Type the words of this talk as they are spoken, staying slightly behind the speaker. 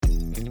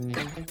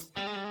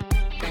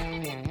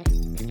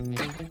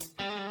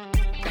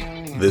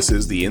This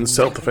is the In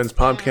Self-Defense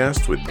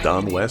Podcast with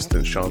Don West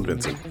and Sean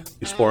Vincent,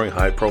 exploring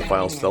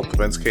high-profile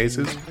self-defense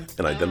cases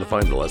and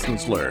identifying the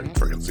lessons learned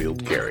for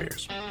concealed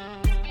carriers.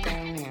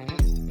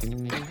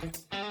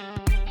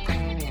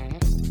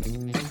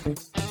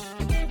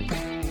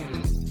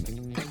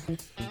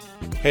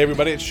 Hey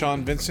everybody, it's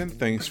Sean Vincent.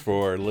 Thanks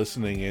for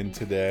listening in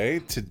today.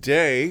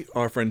 Today,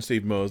 our friend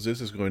Steve Moses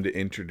is going to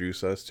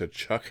introduce us to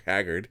Chuck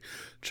Haggard.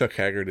 Chuck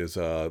Haggard is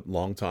a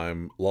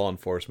longtime law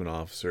enforcement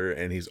officer,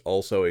 and he's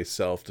also a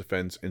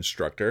self-defense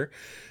instructor.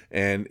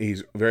 And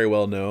he's very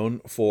well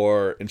known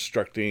for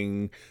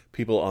instructing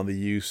people on the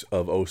use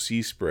of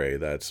OC spray,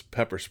 that's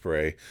pepper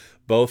spray,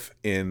 both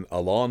in a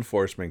law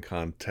enforcement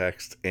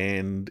context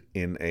and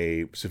in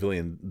a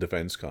civilian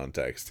defense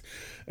context.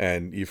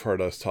 And you've heard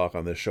us talk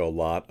on this show a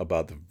lot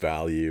about the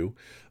value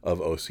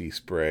of OC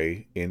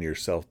spray in your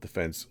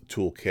self-defense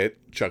toolkit.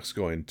 Chuck's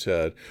going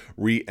to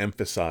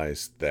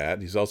re-emphasize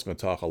that. He's also going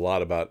to talk a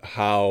lot about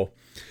how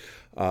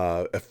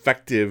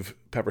effective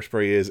pepper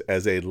spray is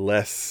as a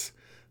less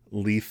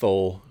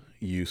lethal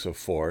use of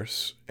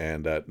force,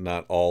 and that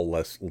not all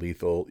less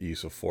lethal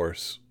use of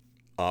force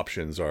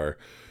options are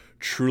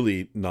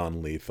truly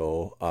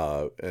non-lethal,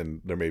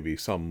 and there may be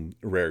some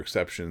rare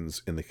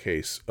exceptions in the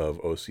case of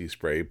OC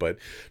spray, but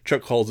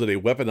Chuck calls it a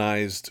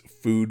weaponized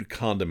food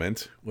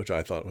condiment, which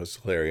I thought was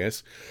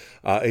hilarious.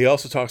 He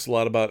also talks a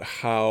lot about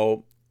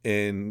how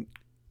in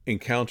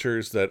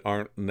encounters that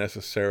aren't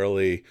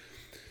necessarily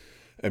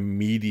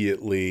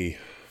immediately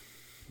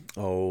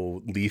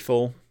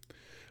lethal,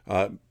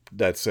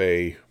 that's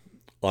a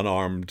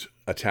unarmed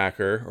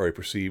attacker or a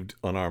perceived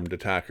unarmed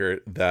attacker,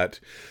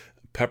 that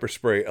pepper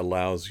spray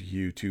allows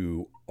you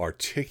to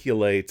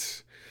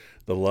articulate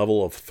the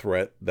level of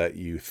threat that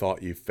you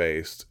thought you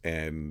faced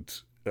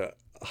and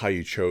how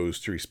you chose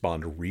to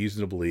respond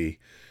reasonably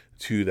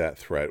to that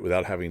threat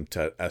without having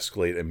to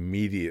escalate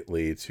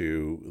immediately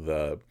to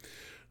the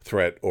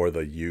threat or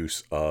the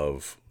use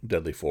of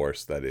deadly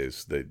force, that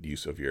is, the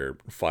use of your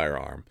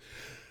firearm.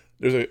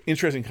 There's an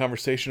interesting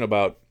conversation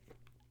about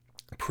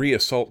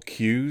pre-assault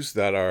cues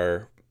that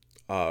are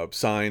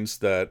signs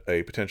that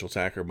a potential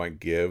attacker might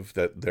give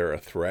that they're a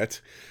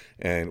threat.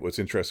 And what's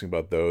interesting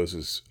about those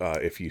is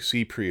if you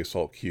see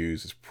pre-assault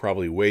cues, it's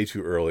probably way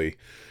too early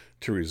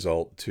to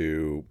result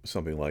to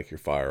something like your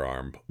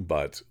firearm,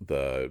 but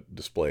the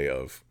display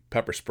of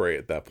pepper spray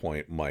at that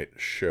point might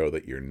show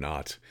that you're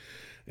not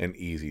an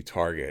easy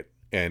target.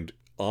 And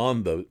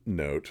on the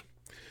note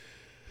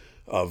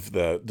of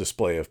the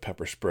display of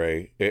pepper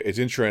spray, it's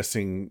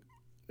interesting.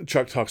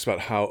 Chuck talks about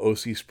how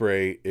OC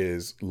spray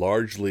is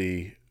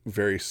largely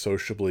very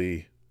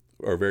socially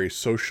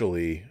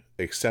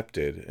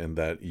accepted, and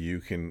that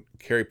you can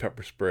carry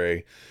pepper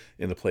spray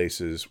in the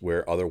places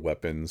where other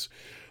weapons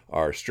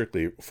are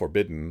strictly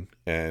forbidden,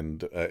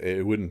 and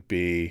it wouldn't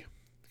be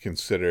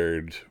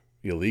considered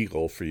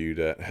illegal for you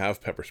to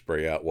have pepper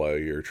spray out while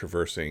you're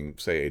traversing,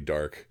 say, a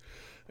dark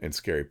and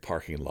scary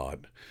parking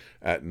lot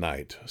at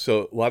night.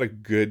 So a lot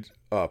of good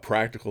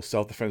practical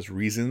self-defense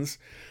reasons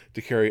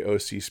to carry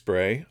OC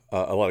spray,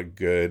 a lot of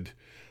good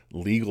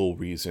legal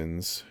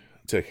reasons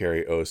to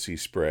carry OC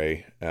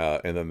spray,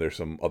 and then there's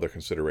some other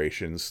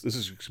considerations. This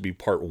is going to be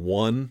part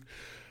one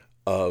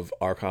of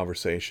our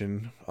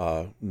conversation.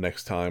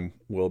 Next time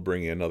we'll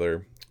bring in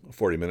another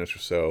 40 minutes or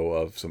so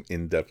of some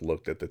in-depth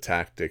look at the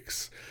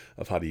tactics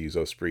of how to use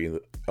OC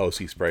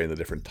spray and the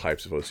different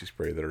types of OC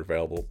spray that are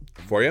available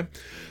for you.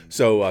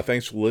 So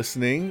thanks for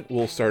listening.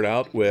 We'll start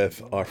out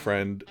with our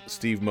friend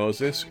Steve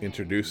Moses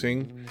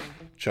introducing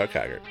Chuck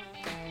Haggard.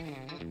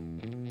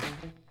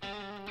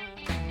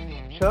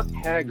 Chuck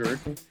Haggard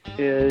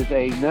is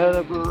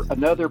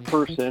another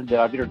person that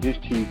I've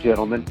introduced to you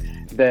gentlemen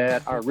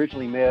that I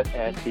originally met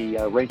at the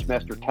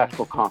Rangemaster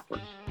Tactical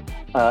Conference.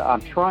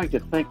 I'm trying to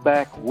think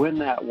back when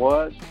that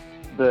was,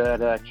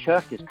 but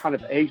Chuck is kind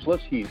of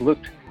ageless. He's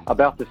looked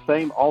about the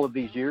same all of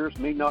these years,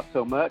 me not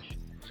so much.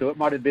 So it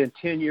might have been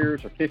 10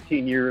 years or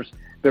 15 years,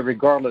 but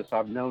regardless,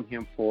 I've known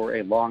him for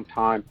a long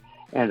time.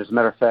 And as a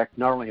matter of fact,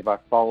 not only have I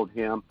followed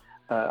him,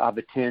 I've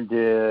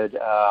attended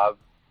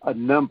a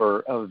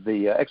number of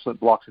the excellent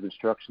blocks of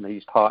instruction that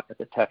he's taught at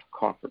the Tactical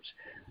Conference.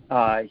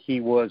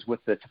 He was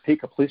with the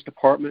Topeka Police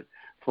Department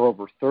for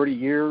over 30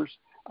 years.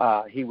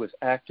 He was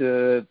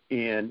active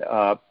in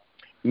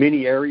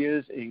many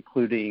areas,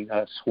 including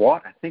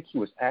SWAT. I think he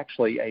was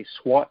actually a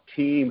SWAT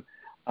team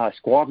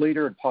squad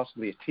leader and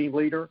possibly a team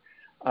leader.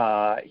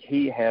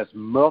 He has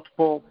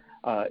multiple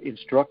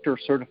instructor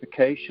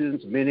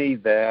certifications, many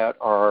that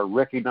are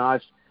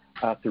recognized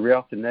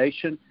throughout the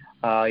nation.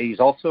 He's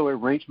also a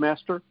range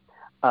master,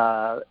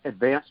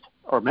 advanced,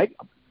 or maybe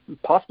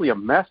possibly a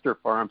master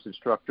firearms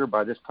instructor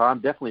by this time,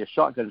 definitely a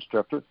shotgun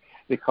instructor,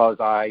 because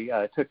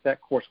I took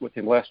that course with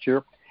him last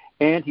year.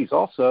 And he's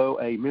also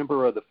a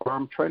member of the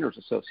Firearm Trainers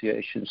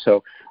Association.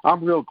 So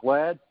I'm real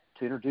glad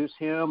to introduce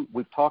him.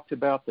 We've talked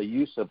about the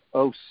use of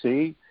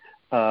OC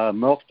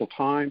multiple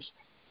times.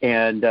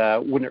 And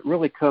when it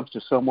really comes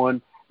to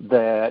someone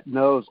that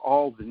knows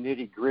all the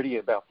nitty-gritty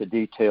about the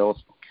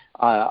details,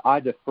 I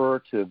defer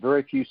to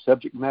very few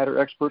subject matter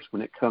experts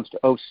when it comes to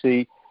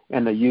OC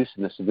and the use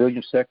in the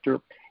civilian sector.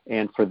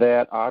 And for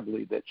that, I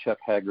believe that Chuck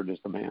Haggard is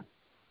the man.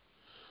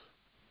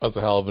 That's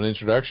a hell of an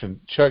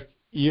introduction. Chuck,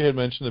 you had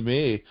mentioned to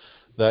me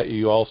that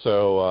you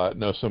also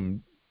know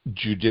some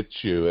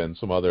jiu-jitsu and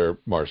some other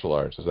martial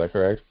arts. Is that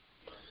correct?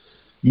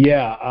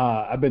 Yeah,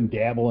 I've been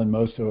dabbling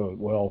most of,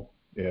 I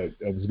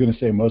was going to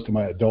say most of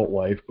my adult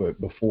life, but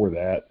before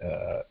that,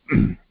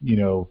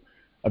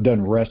 I've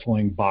done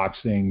wrestling,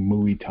 boxing,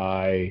 Muay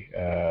Thai.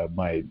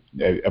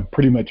 I've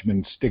pretty much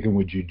been sticking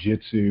with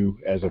jiu-jitsu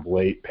as of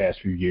late, past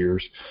few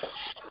years.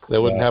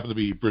 That wouldn't happen to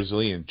be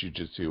Brazilian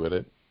jiu-jitsu, would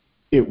it?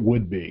 It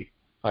would be.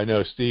 I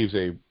know Steve's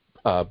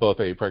both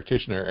a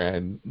practitioner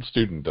and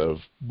student of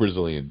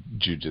Brazilian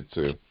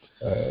jiu-jitsu.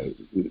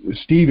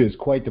 Steve is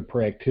quite the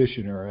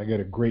practitioner. I got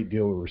a great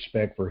deal of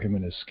respect for him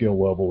and his skill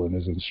level and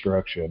his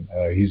instruction.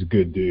 He's a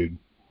good dude.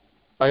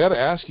 I got to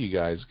ask you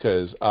guys,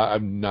 because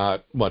I'm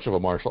not much of a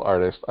martial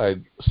artist. I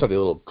studied a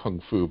little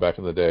kung fu back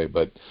in the day,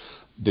 but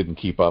didn't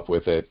keep up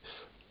with it.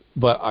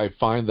 But I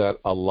find that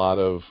a lot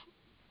of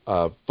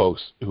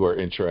folks who are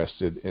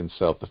interested in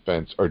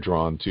self-defense are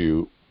drawn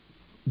to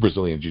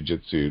Brazilian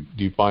jiu-jitsu.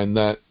 Do you find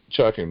that,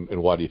 Chuck, and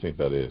why do you think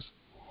that is?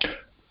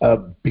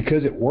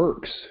 Because it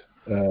works.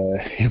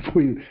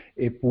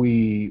 If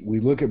we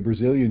look at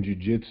Brazilian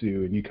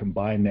jiu-jitsu and you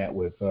combine that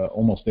with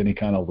almost any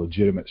kind of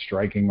legitimate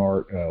striking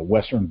art,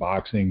 Western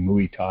boxing,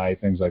 Muay Thai,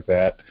 things like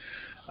that,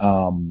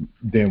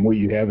 then what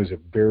you have is a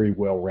very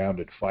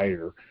well-rounded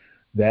fighter.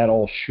 That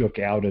all shook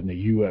out in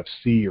the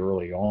UFC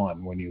early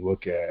on when you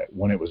look at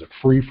when it was a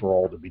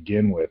free-for-all to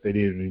begin with. They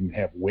didn't even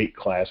have weight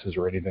classes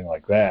or anything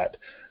like that.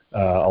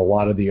 A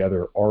lot of the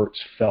other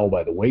arts fell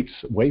by the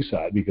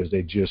wayside because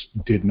they just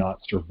did not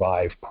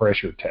survive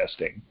pressure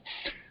testing.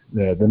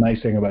 The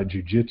nice thing about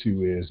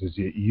jiu-jitsu is that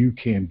you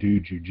can do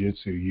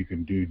jiu-jitsu. You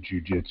can do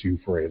jiu-jitsu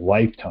for a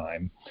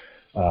lifetime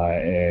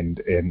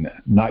and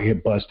not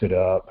get busted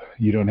up.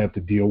 You don't have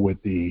to deal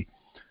with the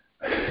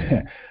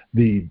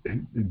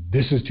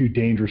this is too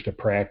dangerous to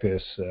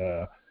practice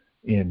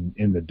in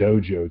the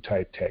dojo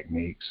type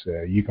techniques.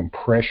 You can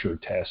pressure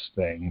test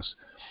things.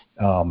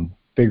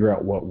 Figure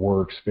out what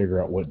works, figure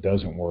out what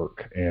doesn't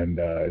work, and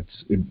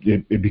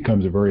it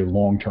becomes a very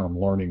long-term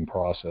learning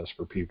process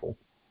for people.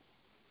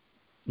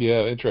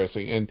 Yeah,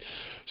 interesting. And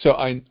so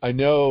I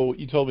know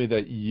you told me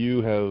that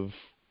you have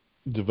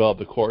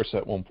developed a course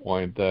at one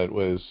point that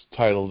was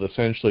titled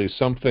essentially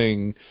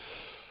something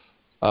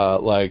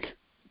like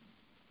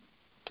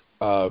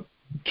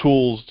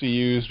tools to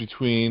use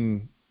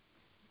between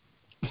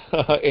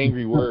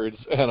angry words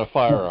and a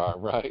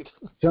firearm, right?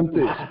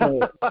 Something.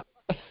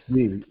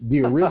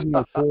 The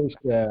original course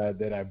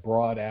that I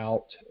brought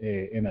out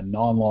in a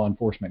non-law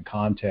enforcement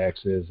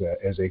context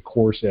as a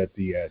course at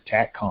the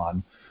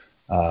TACCon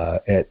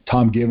at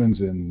Tom Gibbons,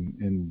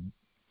 and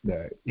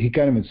he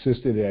kind of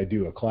insisted that I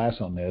do a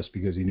class on this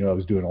because he knew I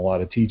was doing a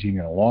lot of teaching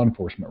in a law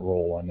enforcement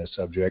role on this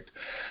subject.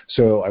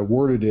 So I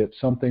worded it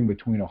something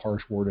between a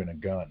harsh word and a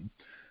gun,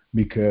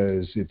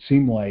 because it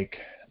seemed like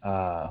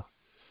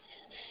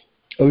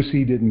OC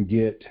didn't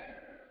get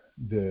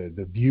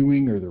the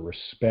viewing or the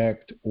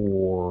respect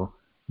or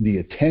the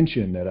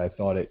attention that I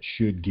thought it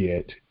should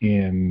get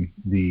in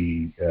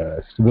the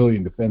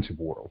civilian defensive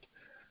world.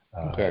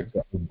 Okay.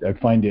 I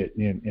find it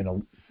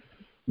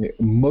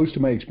most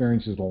of my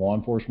experience is in the law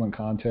enforcement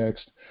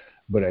context,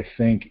 but I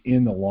think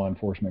in the law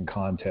enforcement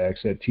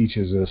context that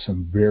teaches us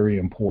some very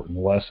important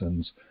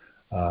lessons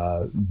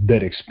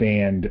that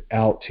expand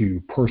out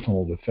to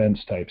personal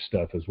defense type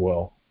stuff as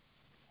well.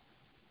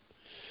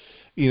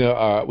 We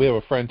have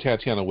a friend,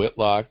 Tatiana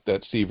Whitlock,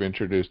 that Steve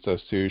introduced us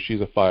to.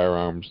 She's a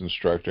firearms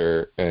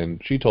instructor,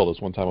 and she told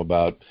us one time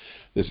about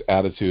this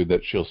attitude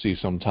that she'll see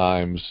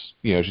sometimes.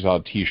 She saw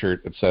a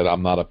T-shirt that said,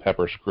 "I'm not a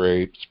pepper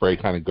spray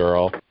kind of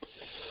girl."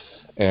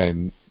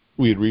 And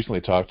we had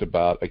recently talked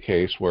about a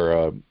case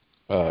where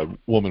a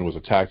woman was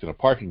attacked in a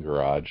parking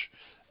garage,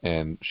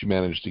 and she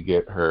managed to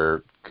get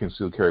her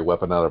concealed carry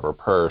weapon out of her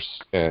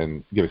purse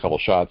and get a couple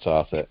shots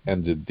off that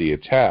ended the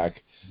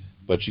attack.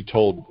 But she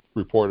told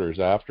reporters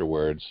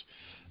afterwards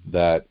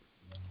that,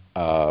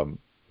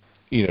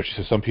 she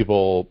said some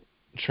people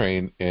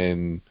train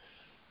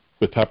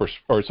with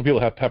some people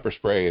have pepper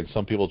spray and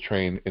some people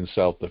train in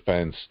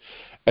self-defense,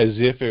 as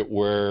if it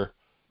were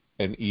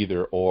an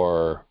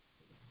either-or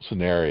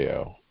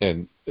scenario.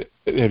 And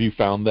have you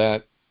found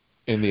that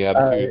in the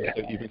attitudes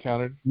that you've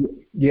encountered?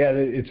 Yeah,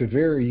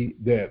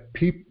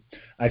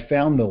 I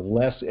found the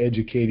less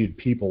educated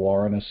people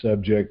are on a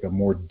subject, the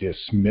more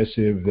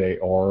dismissive they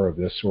are of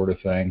this sort of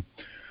thing.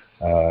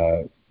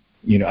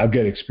 I've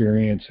got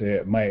experience.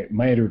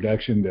 My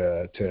introduction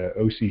to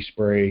OC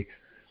spray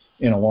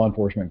in a law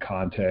enforcement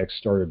context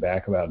started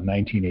back about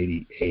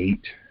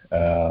 1988.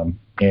 The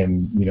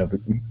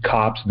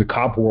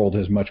cop world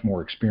has much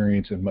more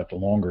experience and much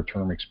longer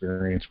term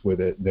experience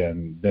with it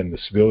than the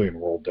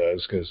civilian world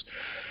does, because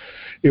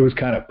it was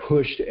kind of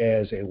pushed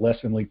as a less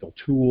than lethal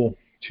tool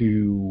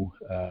to,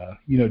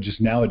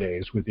 just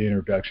nowadays with the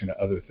introduction of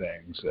other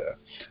things.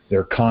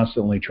 They're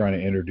constantly trying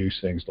to introduce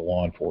things to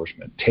law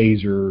enforcement,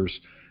 tasers,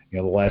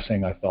 The last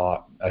thing I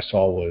saw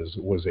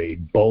was a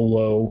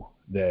bolo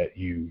that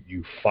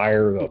you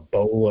fire a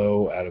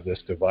bolo out of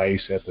this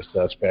device at the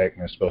suspect,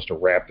 and it's supposed to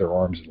wrap their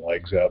arms and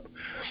legs up.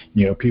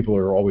 People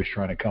are always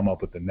trying to come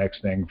up with the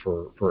next thing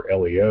for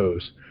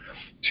LEOs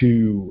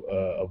to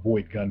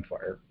avoid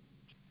gunfire.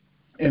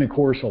 And of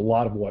course, a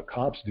lot of what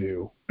cops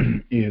do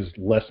is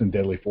less than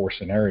deadly force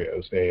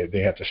scenarios.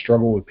 They have to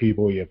struggle with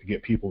people. You have to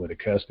get people into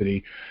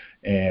custody,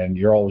 and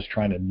you're always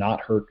trying to not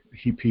hurt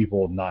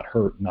people, not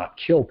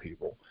kill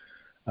people.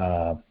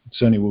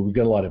 So anyway, we've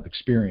got a lot of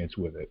experience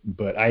with it.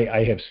 But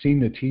I have seen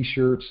the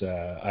T-shirts.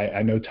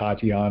 I know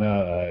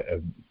Tatiana.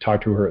 I've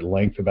talked to her at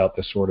length about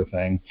this sort of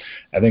thing.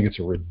 I think it's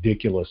a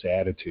ridiculous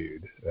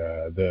attitude.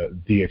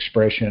 The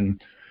expression,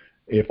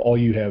 if all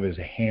you have is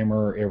a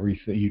hammer,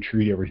 everything you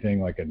treat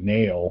everything like a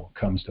nail,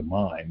 comes to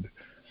mind.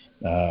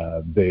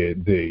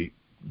 The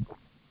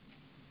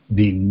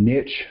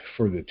niche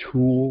for the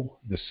tool,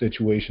 the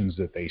situations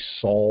that they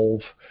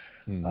solve,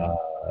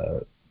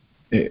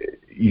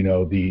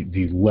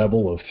 the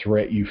level of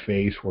threat you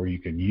face where you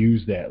can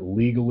use that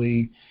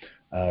legally,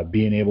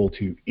 being able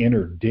to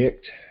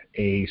interdict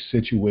a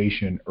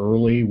situation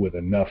early with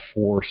enough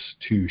force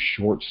to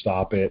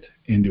shortstop it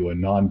into a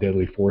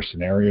non-deadly force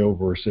scenario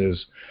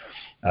versus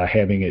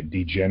having it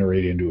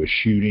degenerate into a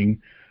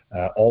shooting.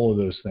 All of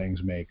those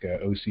things make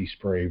OC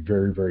spray a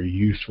very, very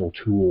useful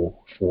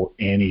tool for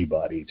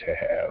anybody to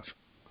have.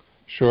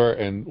 Sure,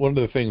 and one of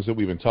the things that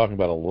we've been talking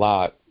about a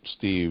lot,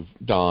 Steve,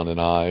 Don, and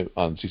I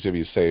on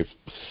CCW Safe,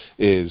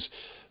 is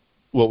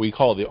what we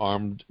call the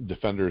armed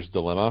defender's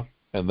dilemma,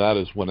 and that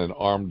is when an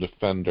armed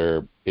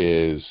defender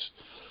is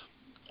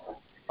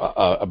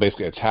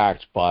basically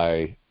attacked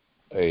by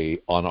a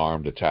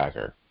unarmed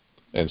attacker.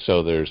 And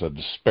so there's a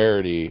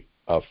disparity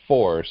of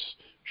force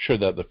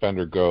should that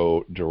defender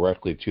go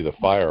directly to the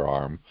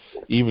firearm,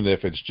 even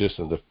if it's just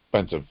a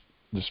defensive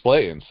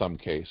display in some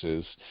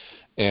cases.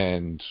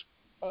 And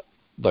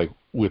like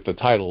with the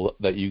title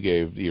that you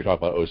gave, you're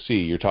talking about OC,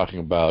 you're talking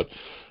about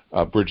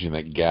bridging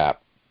that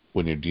gap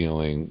when you're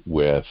dealing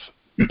with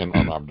an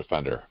unarmed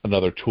defender,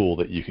 another tool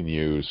that you can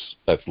use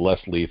that's less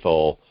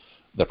lethal,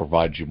 that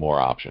provides you more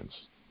options.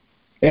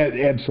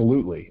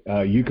 Absolutely.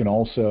 You can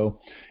also,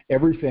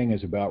 everything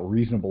is about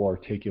reasonable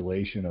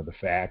articulation of the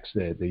facts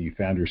that you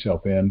found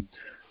yourself in.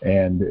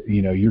 And,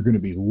 you're going to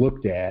be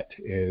looked at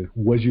as,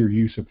 was your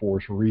use of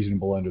force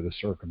reasonable under the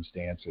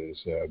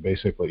circumstances?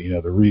 Basically,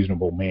 the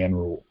reasonable man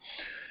rule.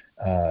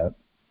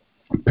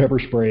 Pepper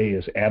spray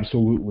is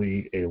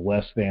absolutely a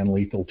less than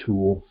lethal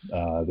tool.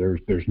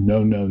 There's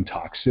no known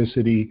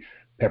toxicity.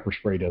 Pepper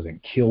spray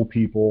doesn't kill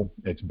people.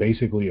 It's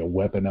basically a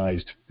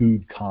weaponized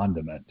food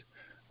condiment.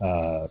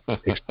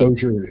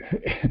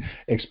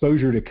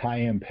 Exposure to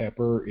cayenne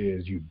pepper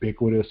is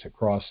ubiquitous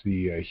across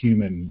the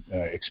human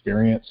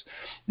experience.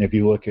 And if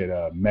you look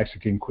at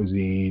Mexican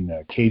cuisine,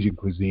 Cajun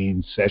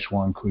cuisine,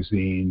 Szechuan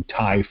cuisine,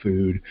 Thai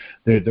food,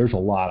 there's a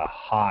lot of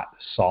hot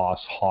sauce,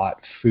 hot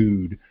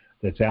food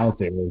that's out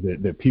there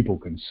that people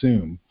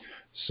consume.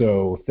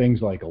 So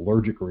things like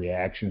allergic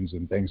reactions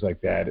and things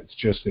like that, it's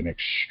just an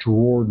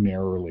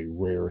extraordinarily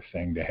rare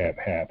thing to have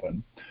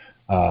happen.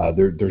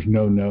 There's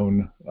no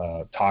known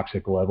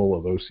toxic level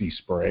of OC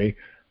spray,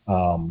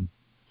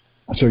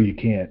 so you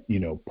can't,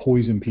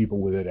 poison people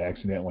with it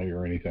accidentally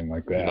or anything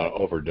like that. Not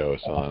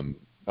overdose on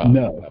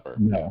pepper.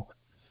 No.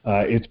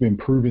 It's been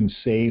proven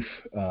safe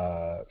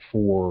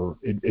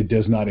it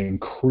does not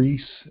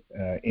increase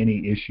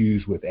any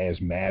issues with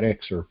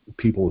asthmatics or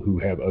people who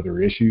have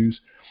other issues.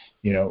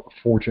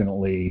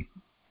 Fortunately,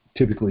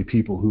 typically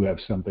people who have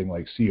something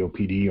like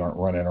COPD aren't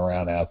running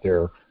around out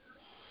there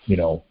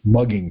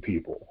mugging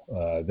people.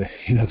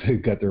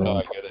 They've got their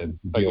own.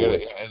 I get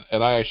it.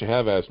 And I actually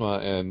have asthma,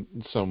 and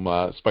some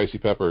spicy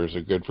peppers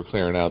are good for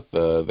clearing out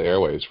the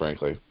airways,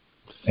 frankly.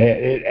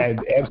 It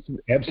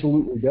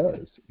absolutely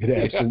does.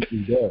 It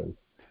absolutely does.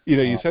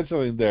 You said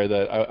something there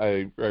that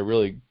I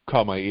really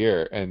caught my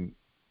ear, and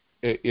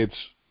it's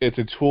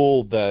a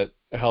tool that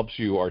helps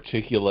you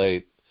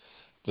articulate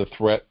the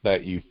threat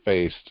that you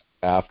faced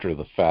after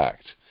the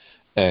fact.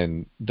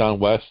 And Don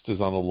West is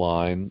on the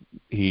line.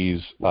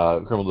 He's a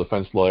criminal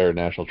defense lawyer,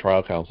 national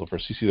trial counsel for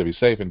CCW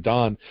Safe. And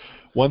Don,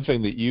 one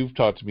thing that you've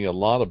talked to me a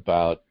lot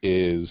about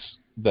is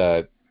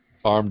that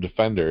armed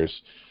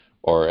defenders,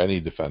 or any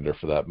defender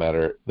for that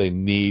matter, they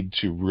need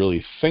to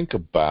really think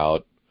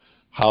about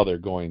how they're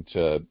going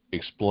to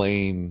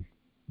explain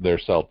their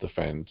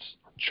self-defense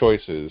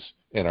choices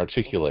and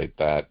articulate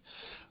that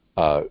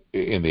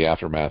in the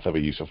aftermath of a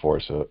use of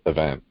force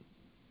event.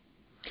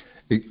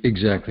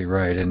 Exactly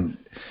right. And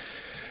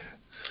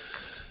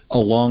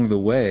along the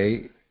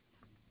way,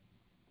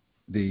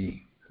 the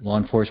law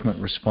enforcement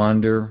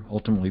responder,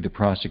 ultimately the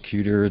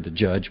prosecutor, the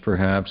judge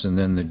perhaps, and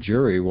then the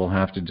jury will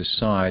have to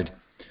decide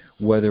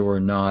whether or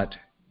not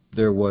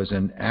there was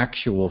an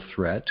actual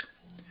threat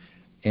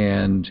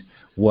and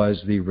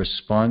was the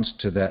response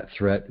to that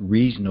threat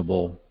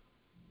reasonable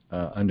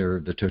under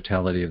the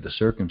totality of the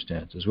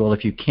circumstances. Well,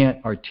 if you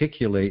can't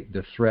articulate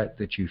the threat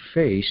that you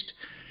faced,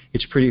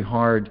 it's pretty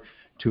hard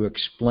to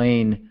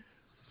explain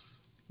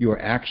your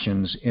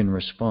actions in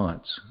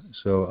response.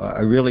 So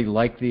I really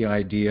like the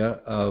idea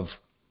of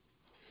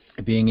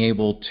being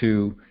able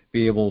to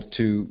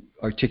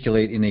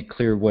articulate in a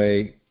clear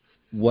way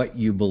what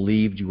you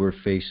believed you were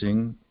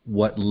facing,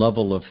 what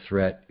level of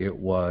threat it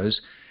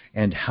was,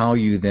 and how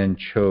you then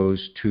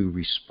chose to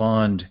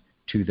respond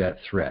to that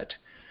threat.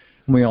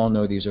 And we all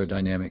know these are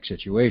dynamic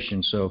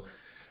situations, so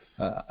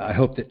I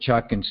hope that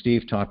Chuck and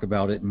Steve talk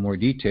about it in more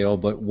detail,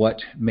 but what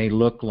may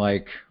look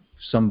like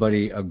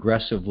somebody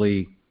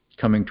aggressively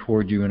coming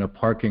toward you in a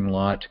parking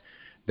lot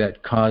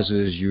that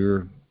causes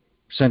your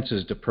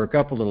senses to perk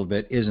up a little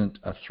bit isn't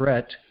a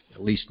threat,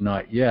 at least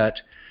not yet,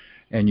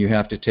 and you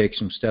have to take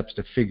some steps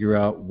to figure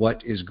out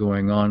what is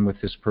going on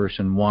with this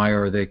person, why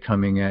are they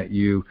coming at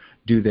you,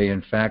 do they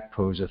in fact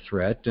pose a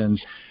threat, and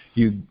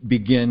you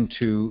begin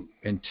to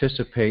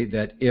anticipate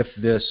that if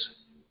this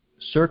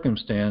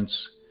circumstance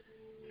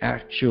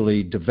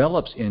actually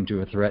develops into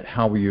a threat,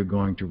 how are you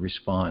going to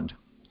respond?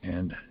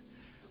 And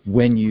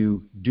when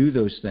you do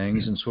those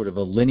things in sort of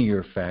a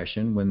linear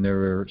fashion, when there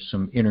are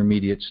some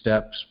intermediate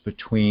steps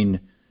between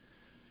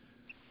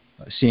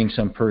seeing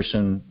some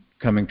person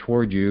coming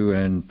toward you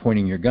and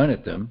pointing your gun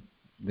at them,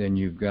 then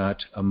you've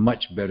got a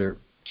much better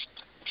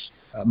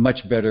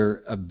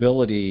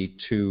ability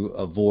to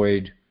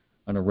avoid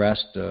an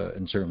arrest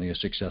and certainly a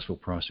successful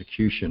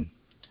prosecution.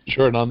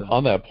 Sure, and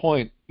on that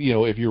point,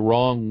 if you're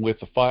wrong with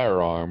the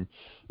firearm,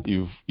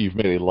 you've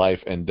made a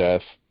life and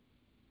death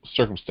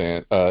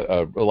circumstance,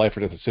 a life or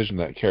death decision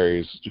that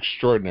carries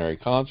extraordinary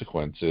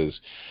consequences.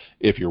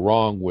 If you're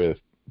wrong with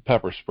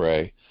pepper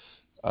spray,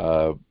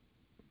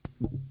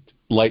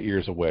 light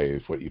years away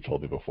is what you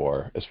told me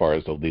before, as far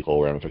as the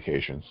legal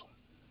ramifications.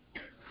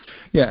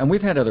 Yeah, and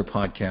we've had other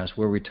podcasts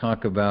where we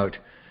talk about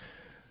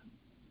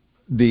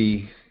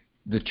the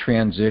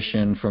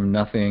transition from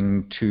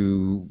nothing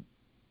to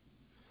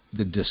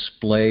the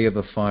display of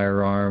a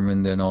firearm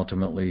and then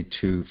ultimately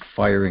to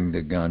firing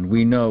the gun.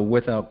 We know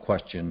without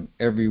question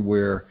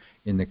everywhere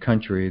in the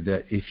country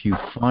that if you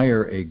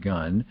fire a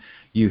gun,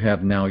 you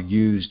have now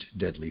used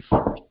deadly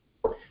force.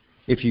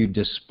 If you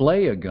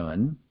display a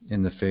gun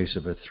in the face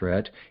of a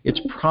threat,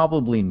 it's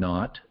probably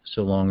not,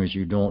 so long as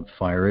you don't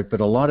fire it,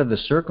 but a lot of the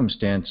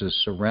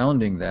circumstances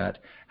surrounding that,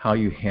 how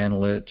you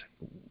handle it,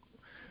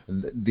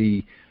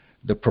 the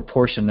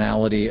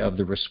proportionality of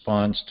the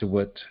response to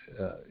what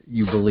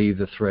you believe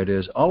the threat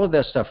is, all of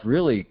that stuff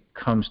really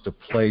comes to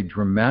play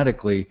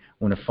dramatically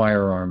when a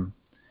firearm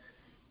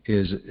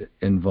is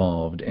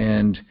involved.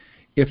 And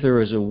if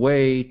there is a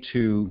way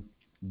to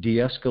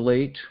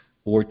de-escalate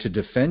or to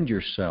defend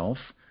yourself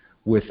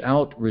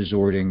without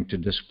resorting to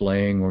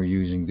displaying or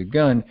using the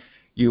gun,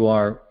 you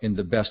are in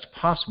the best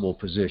possible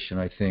position,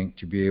 I think,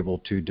 to be able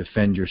to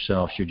defend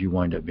yourself should you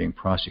wind up being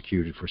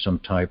prosecuted for some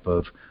type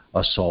of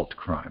assault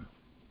crime.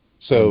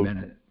 So,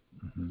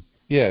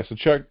 yeah, so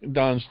Chuck,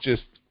 Don's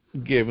just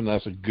given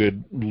us a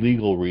good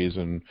legal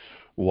reason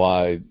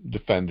why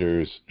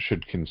defenders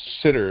should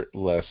consider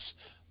less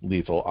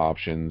lethal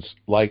options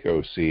like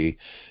OC.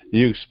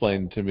 You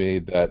explained to me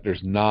that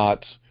there's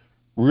not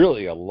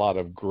really a lot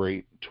of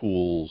great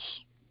tools.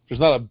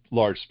 There's not a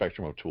large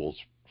spectrum of tools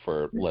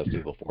for less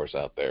lethal force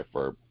out there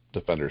for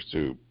defenders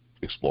to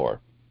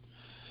explore.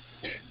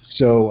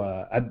 So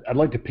I'd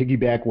like to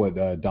piggyback what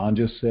Don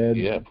just said.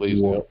 Yeah,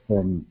 please do.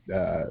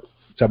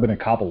 So I've been a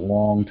cop a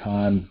long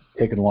time,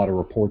 taken a lot of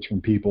reports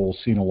from people,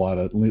 seen a lot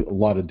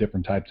of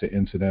different types of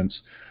incidents.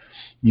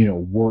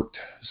 Worked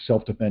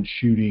self-defense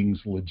shootings,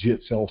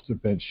 legit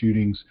self-defense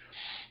shootings,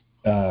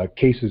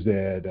 cases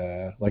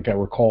that, like I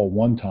recall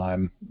one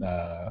time,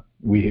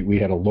 we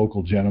had a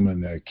local gentleman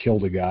that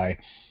killed a guy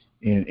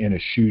in a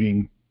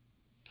shooting.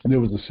 And it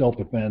was a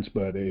self-defense,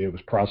 but it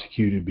was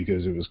prosecuted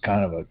because it was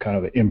kind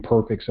of an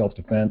imperfect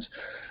self-defense.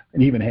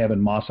 And even having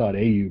Mossad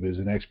Ayub as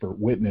an expert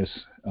witness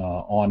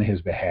on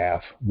his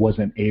behalf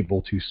wasn't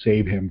able to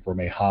save him from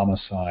a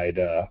homicide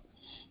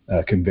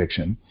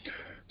conviction.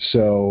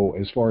 So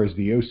as far as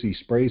the OC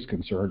spray is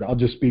concerned, I'll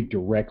just speak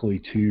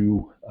directly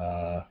to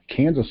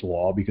Kansas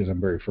law because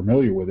I'm very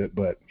familiar with it,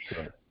 but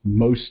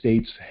most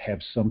states have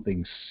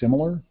something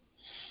similar.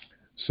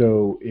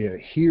 So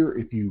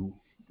here,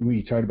 when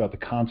you talk about the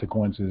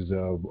consequences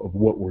of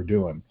what we're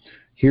doing,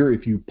 here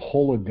if you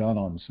pull a gun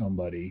on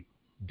somebody,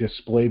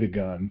 display the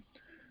gun,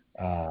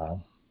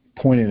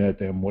 point it at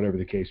them, whatever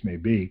the case may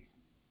be,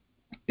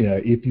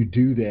 if you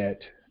do that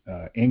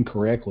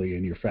incorrectly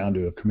and you're found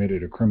to have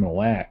committed a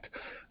criminal act,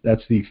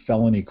 that's the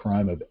felony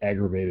crime of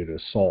aggravated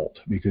assault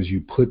because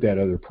you put that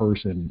other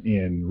person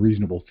in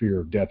reasonable fear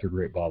of death or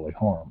great bodily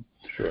harm.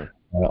 Sure.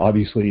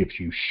 Obviously, if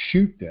you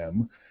shoot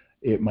them,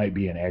 it might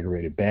be an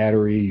aggravated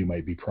battery. You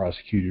might be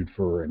prosecuted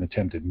for an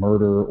attempted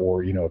murder,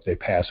 or if they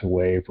pass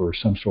away, for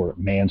some sort of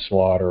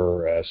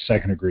manslaughter,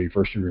 second-degree,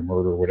 first-degree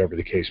murder, whatever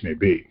the case may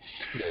be.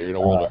 Yeah, you're going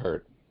to want to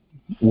hurt.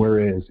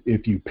 Whereas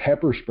if you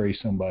pepper spray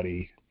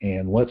somebody,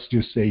 and let's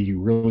just say you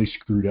really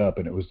screwed up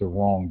and it was the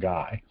wrong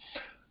guy,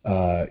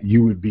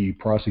 you would be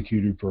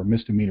prosecuted for a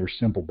misdemeanor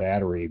simple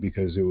battery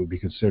because it would be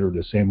considered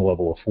the same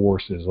level of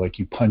force as like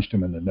you punched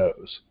him in the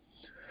nose.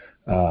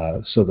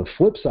 So the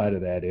flip side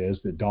of that is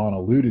that Don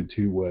alluded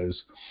to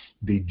was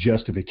the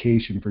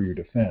justification for your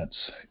defense.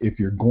 If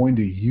you're going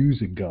to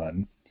use a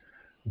gun,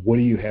 what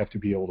do you have to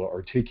be able to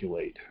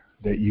articulate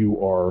that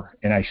you are?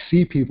 And I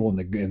see people in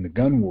the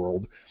gun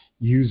world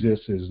use this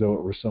as though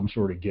it was some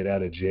sort of get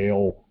out of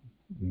jail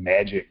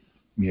magic,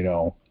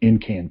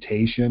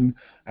 incantation.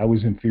 I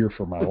was in fear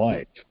for my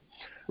life.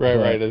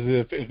 Right. As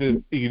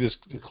if you just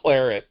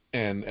declare it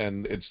and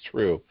it's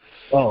true.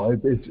 Oh,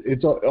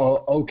 it's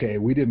okay.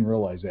 We didn't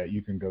realize that.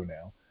 You can go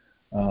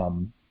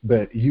now.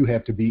 But you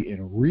have to be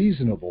in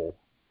reasonable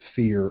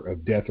fear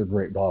of death or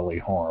great bodily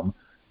harm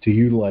to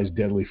utilize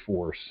deadly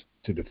force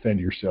to defend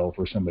yourself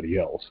or somebody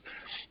else.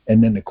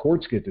 And then the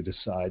courts get to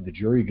decide, the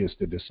jury gets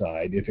to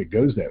decide if it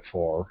goes that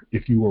far,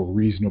 if you are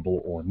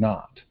reasonable or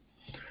not.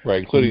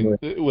 Right, including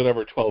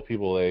whatever 12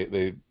 people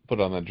they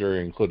put on that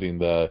jury, including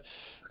the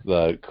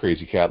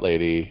crazy cat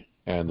lady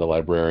and the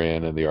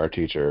librarian and the art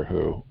teacher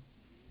who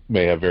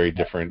may have very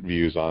different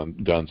views on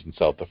guns and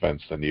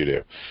self-defense than you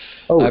do.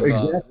 Oh,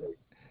 exactly.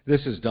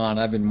 This is Don.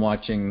 I've been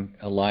watching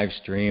a live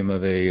stream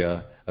of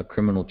a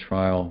criminal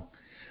trial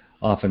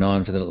off and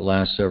on for the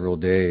last several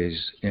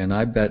days, and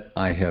I bet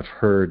I have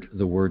heard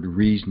the word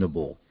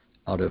reasonable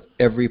out of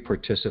every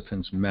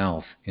participant's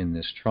mouth in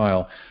this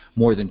trial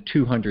more than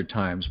 200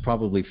 times,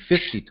 probably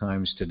 50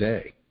 times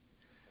today.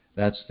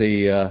 That's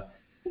the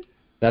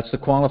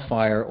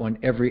qualifier on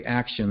every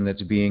action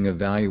that's being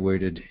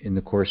evaluated in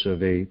the course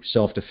of a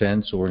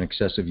self-defense or an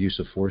excessive use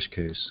of force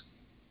case.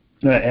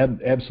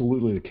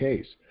 Absolutely the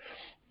case.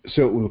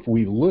 So if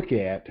we look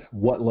at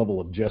what level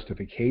of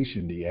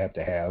justification do you have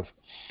to have,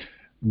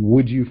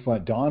 would you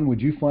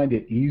find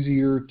it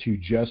easier to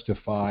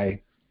justify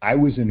I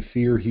was in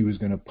fear he was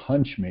going to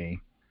punch me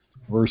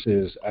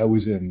versus I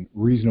was in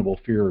reasonable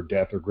fear of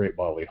death or great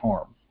bodily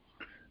harm?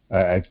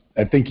 I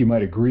think you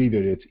might agree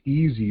that it's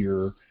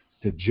easier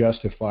to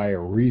justify a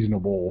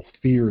reasonable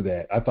fear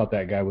that I thought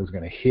that guy was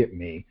going to hit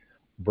me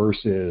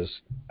versus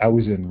I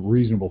was in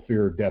reasonable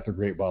fear of death or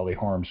great bodily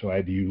harm, so I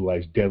had to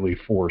utilize deadly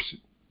force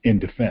in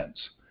defense.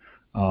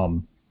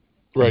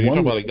 Right, you're talking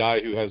about a guy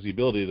who has the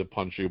ability to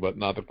punch you, but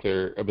not the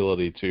clear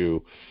ability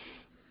to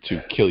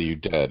kill you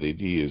dead.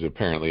 He is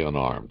apparently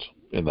unarmed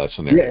in that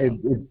scenario.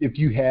 Yeah, if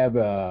you have,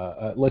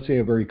 let's say,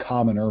 a very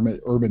common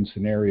urban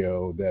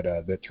scenario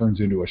that turns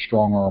into a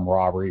strong arm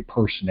robbery,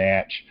 purse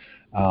snatch,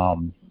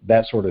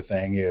 that sort of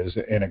thing, is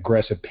an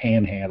aggressive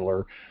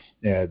panhandler.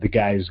 The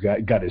guy's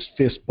got his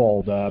fist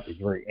balled up, he's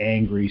very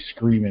angry,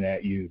 screaming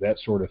at you, that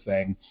sort of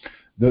thing.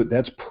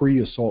 That's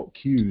pre-assault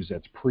cues,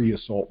 that's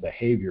pre-assault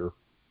behavior.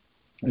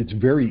 It's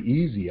very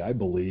easy, I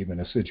believe,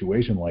 in a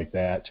situation like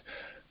that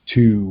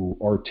to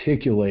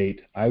articulate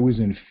I was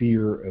in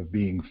fear of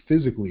being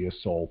physically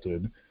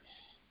assaulted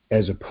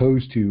as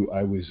opposed to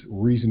I was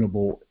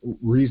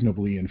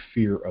reasonably in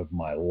fear of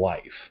my life.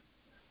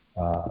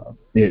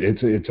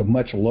 It's a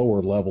much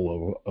lower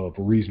level of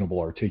reasonable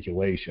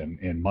articulation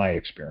in my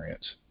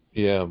experience.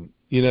 Yeah.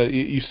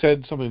 You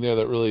said something there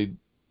that really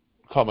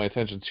caught my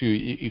attention too.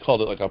 You called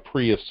it like a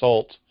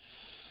pre-assault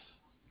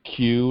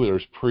cue.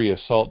 There's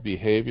pre-assault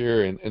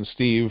behavior. And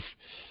Steve,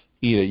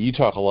 you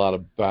talk a lot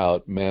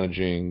about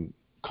managing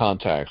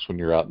contacts when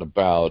you're out and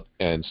about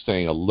and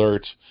staying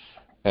alert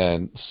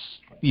and,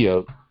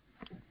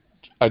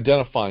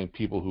 identifying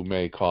people who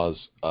may cause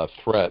a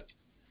threat.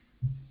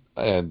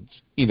 And,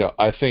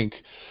 I think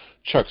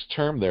Chuck's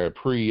term there,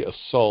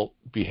 pre-assault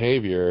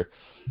behavior,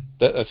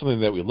 that's something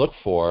that we look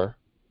for.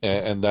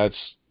 And that's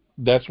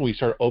when we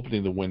start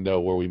opening the window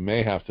where we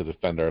may have to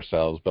defend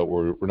ourselves, but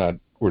we're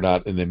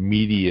not in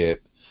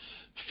immediate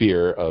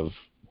fear of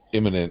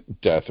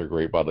imminent death or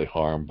great bodily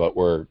harm, but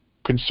we're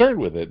concerned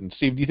with it. And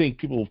Steve, do you think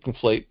people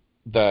conflate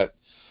that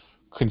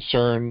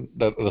concern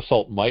that an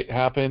assault might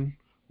happen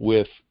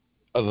with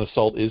an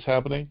assault is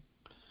happening?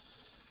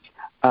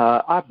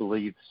 I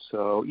believe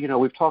so.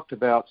 We've talked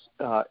about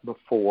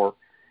before,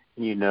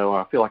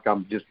 I feel like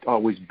I'm just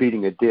always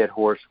beating a dead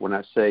horse when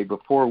I say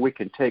before we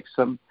can take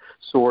some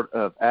sort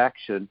of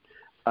action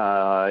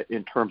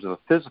in terms of a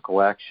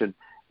physical action,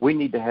 we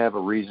need to have a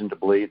reason to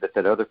believe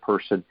that other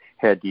person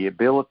had the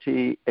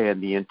ability and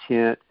the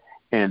intent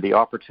and the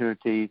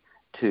opportunity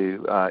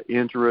to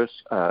injure us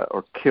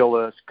or kill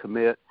us,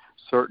 commit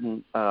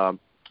certain,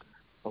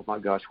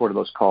 what are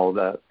those called,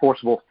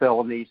 forcible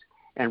felonies,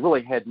 and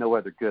really had no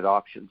other good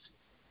options.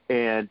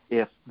 And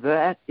if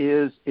that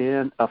is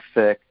in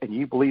effect and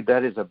you believe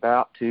that is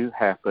about to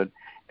happen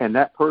and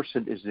that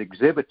person is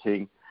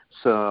exhibiting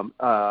some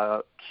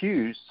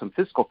cues, some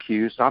physical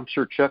cues, I'm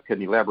sure Chuck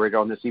can elaborate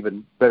on this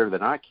even better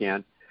than I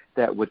can,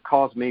 that would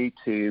cause me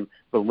to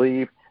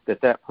believe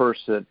that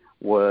person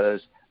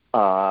was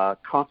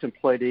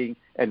contemplating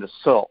an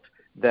assault.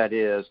 That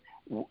is,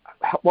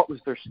 what was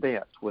their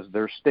stance? Was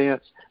their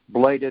stance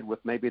bladed with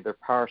maybe their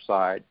power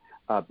side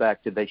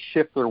back? Did they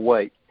shift their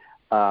weight?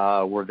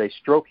 Were they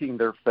stroking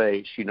their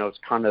face? It's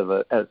kind of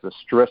as a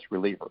stress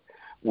reliever.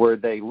 Were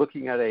they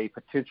looking at a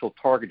potential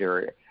target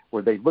area?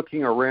 Were they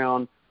looking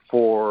around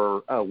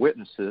for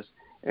witnesses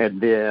and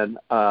then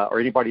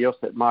or anybody else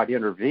that might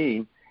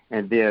intervene?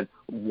 and then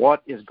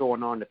what is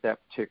going on at that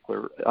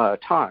particular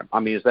time. I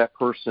mean, is that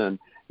person,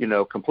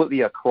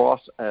 completely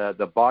across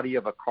the body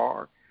of a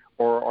car,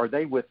 or are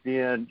they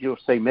within,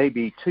 say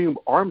maybe 2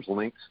 arms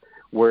lengths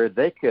where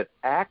they could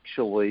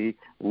actually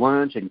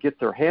lunge and get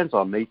their hands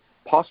on me,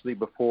 possibly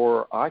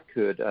before I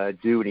could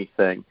do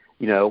anything,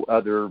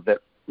 other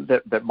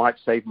that might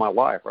save my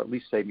life, or at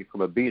least save me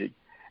from a beating.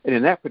 And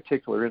in that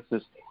particular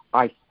instance,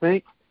 I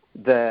think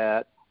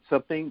that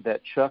something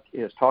that Chuck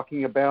is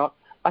talking about,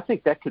 I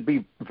think that could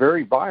be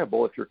very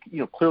viable if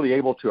you're clearly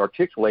able to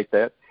articulate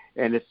that,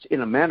 and it's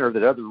in a manner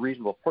that other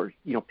reasonable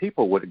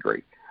people would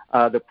agree.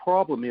 The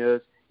problem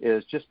is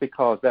just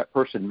because that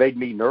person made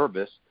me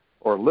nervous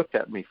or looked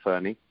at me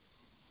funny,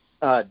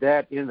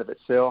 that in and of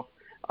itself,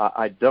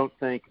 I don't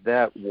think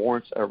that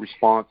warrants a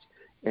response,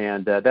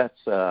 and that's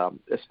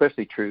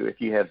especially true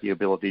if you have the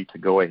ability to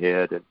go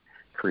ahead and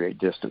create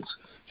distance.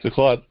 So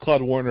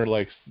Claude Warner,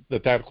 the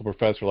tactical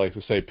professor, likes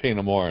to say, paint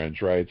them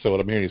orange, right? So what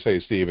I'm hearing you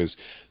say, Steve, is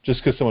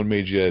just because someone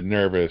made you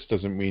nervous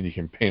doesn't mean you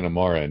can paint them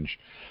orange.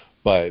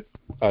 But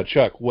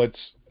Chuck,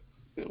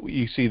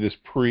 you see this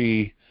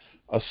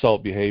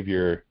pre-assault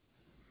behavior?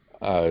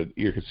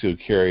 You're a concealed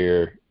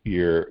carrier.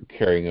 You're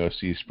carrying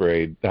OC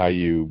spray. How are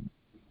you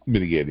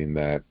mitigating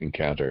that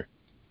encounter?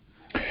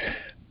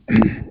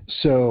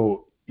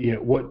 So,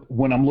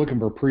 when I'm looking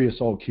for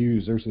pre-assault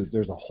cues,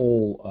 there's a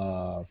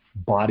whole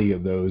body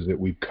of those that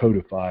we've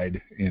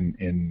codified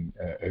in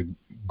a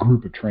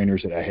group of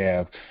trainers that I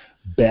have,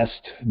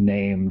 best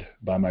named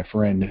by my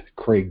friend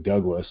Craig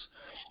Douglas.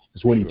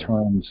 Is what he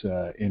terms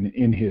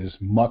in his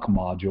MUC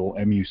module,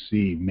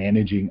 MUC,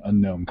 Managing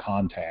Unknown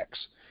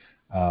Contacts.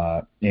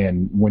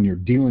 And when you're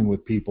dealing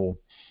with people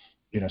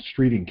in a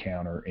street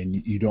encounter and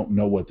you don't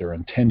know what their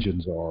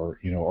intentions are,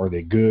 are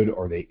they good,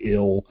 are they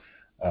ill?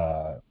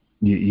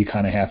 You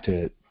kind of have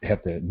to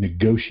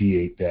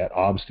negotiate that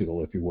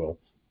obstacle, if you will.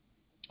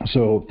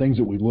 So things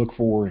that we look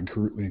for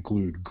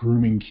include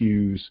grooming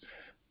cues,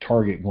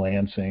 target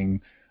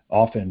glancing,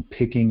 often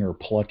picking or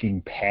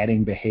plucking,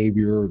 patting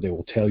behavior. They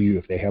will tell you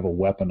if they have a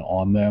weapon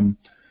on them.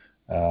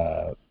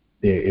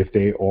 If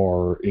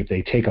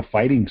they take a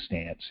fighting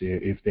stance,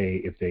 if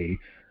they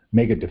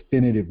make a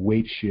definitive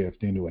weight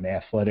shift into an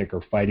athletic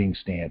or fighting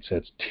stance,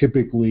 that's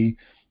typically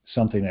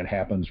something that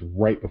happens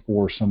right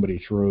before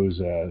somebody throws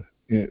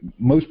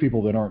most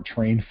people that aren't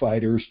trained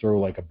fighters throw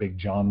like a big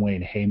John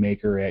Wayne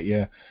haymaker at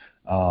you,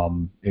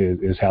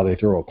 is how they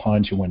throw a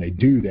punch. And when they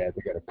do that,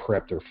 they got to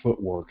prep their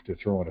footwork to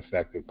throw an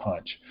effective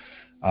punch.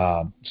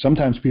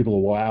 Sometimes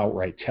people will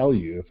outright tell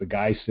you, if a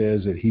guy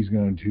says that he's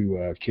going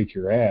to kick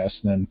your ass,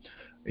 then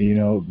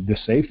the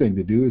safe thing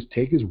to do is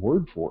take his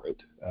word for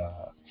it.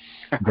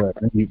 But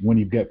when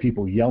you've got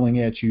people yelling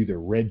at you, they're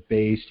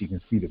red-faced, you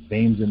can see the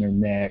veins in their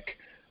neck,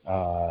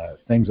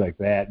 things like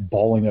that,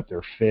 balling up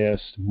their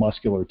fist,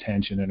 muscular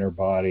tension in their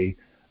body,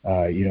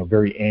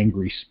 very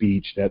angry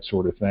speech, that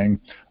sort of thing.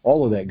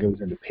 All of that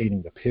goes into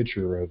painting the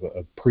picture of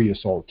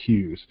pre-assault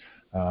cues.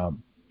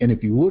 And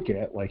if you look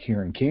at, like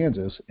here in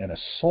Kansas, an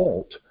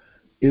assault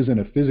isn't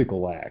a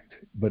physical act,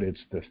 but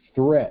it's the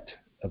threat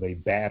of a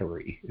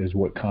battery is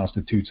what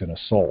constitutes an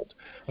assault.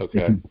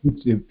 Okay.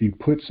 If you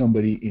put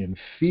somebody in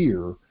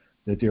fear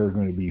that they're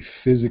going to be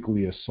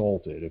physically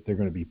assaulted, if they're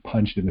going to be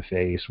punched in the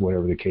face,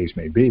 whatever the case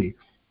may be,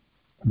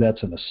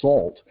 that's an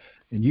assault.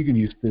 And you can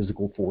use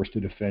physical force to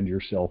defend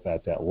yourself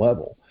at that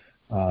level.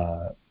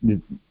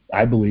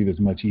 I believe it's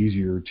much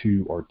easier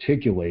to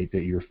articulate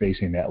that you're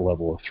facing that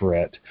level of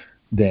threat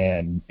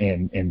than,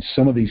 and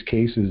some of these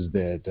cases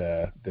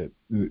that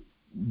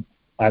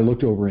I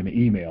looked over in the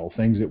email,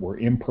 things that were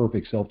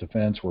imperfect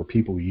self-defense, where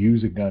people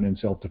use a gun in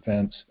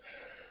self-defense,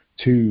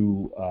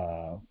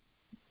 to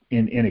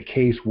in a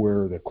case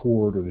where the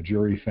court or the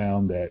jury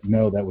found that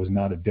no, that was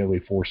not a deadly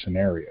force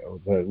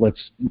scenario. But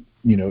let's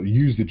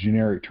use the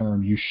generic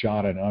term, you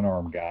shot an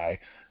unarmed guy,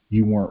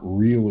 you weren't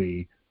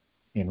really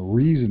in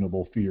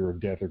reasonable fear of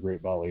death or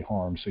great bodily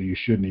harm, so you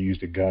shouldn't have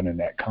used a gun in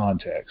that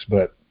context.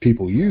 But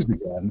people use the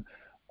gun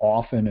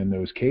often in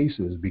those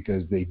cases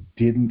because they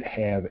didn't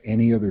have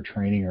any other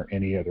training or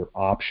any other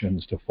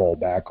options to fall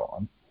back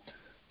on.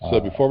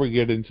 So before we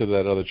get into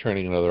that other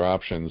training and other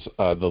options,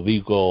 the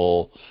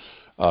legal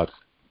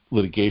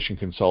litigation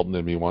consultant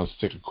in me wants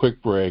to take a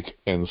quick break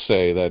and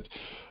say that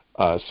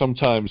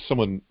sometimes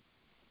someone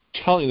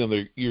telling them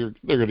they're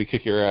going to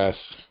kick your ass,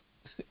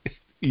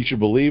 you should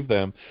believe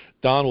them.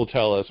 Don will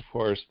tell us, of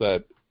course,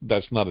 that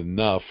that's not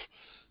enough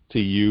to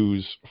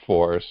use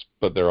force,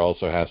 but there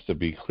also has to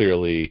be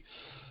clearly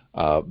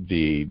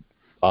the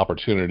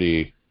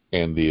opportunity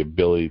and the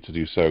ability to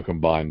do so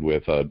combined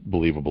with a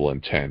believable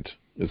intent.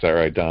 Is that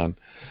right, Don?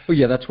 Well,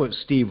 yeah, that's what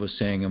Steve was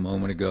saying a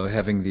moment ago,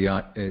 having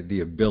the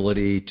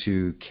ability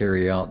to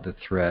carry out the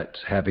threat,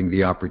 having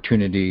the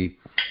opportunity.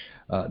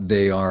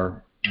 They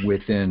are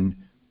within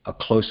a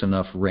close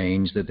enough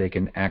range that they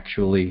can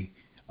actually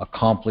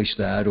accomplish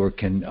that, or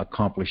can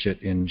accomplish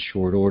it in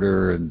short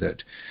order,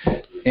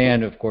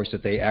 and of course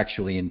that they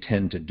actually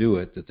intend to do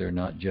it, that they're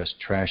not just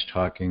trash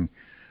talking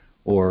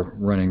or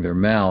running their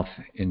mouth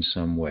in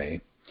some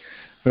way.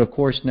 But of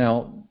course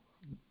now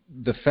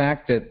the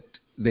fact that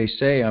they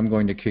say, I'm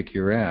going to kick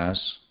your ass,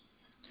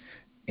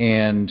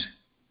 and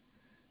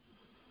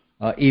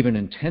even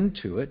intend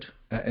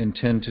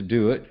to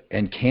do it,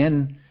 and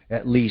can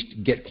at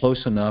least get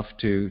close enough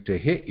to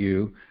hit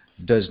you,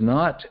 does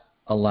not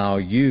allow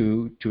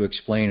you to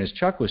explain, as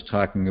Chuck was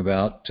talking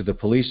about, to the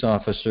police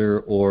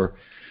officer or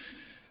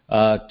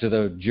to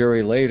the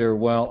jury later,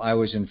 well, I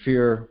was in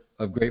fear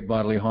of great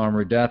bodily harm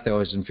or death. I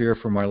was in fear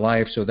for my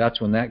life. So that's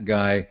when that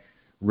guy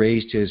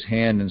raised his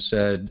hand and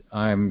said,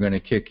 I'm going to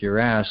kick your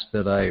ass,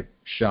 that I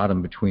shot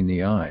him between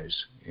the eyes.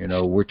 You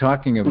know, we're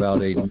talking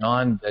about a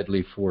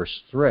non-deadly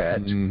force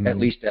threat, at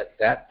least at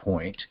that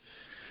point.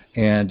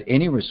 And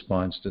any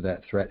response to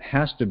that threat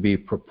has to be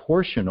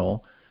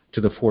proportional to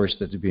the force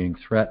that's being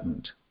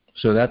threatened.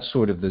 So that's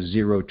sort of the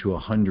 0 to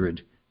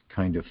 100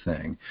 kind of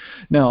thing.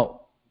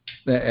 Now,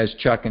 as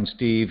Chuck and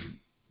Steve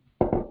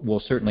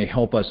will certainly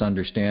help us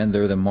understand,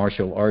 they're the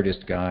martial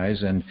artist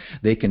guys, and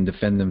they can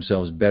defend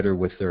themselves better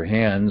with their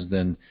hands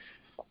than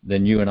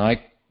you and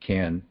I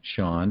can,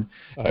 Sean.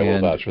 I will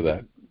vouch for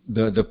that.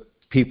 The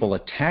people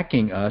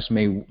attacking us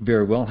may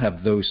very well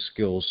have those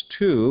skills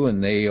too,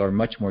 and they are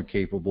much more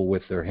capable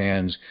with their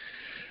hands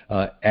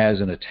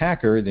as an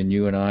attacker than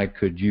you and I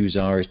could use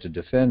ours to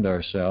defend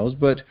ourselves.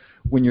 But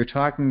when you're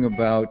talking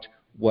about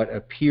what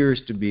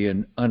appears to be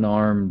an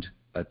unarmed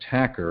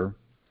attacker,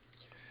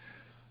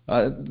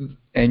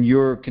 and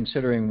you're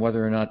considering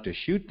whether or not to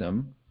shoot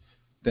them,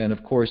 then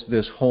of course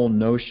this whole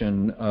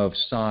notion of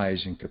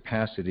size and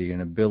capacity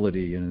and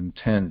ability and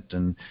intent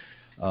and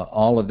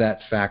all of that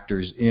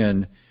factors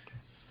in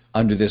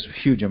under this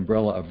huge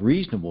umbrella of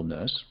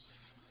reasonableness.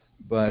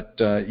 But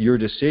your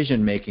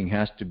decision making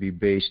has to be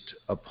based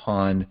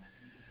upon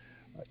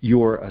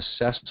your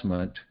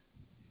assessment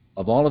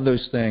of all of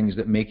those things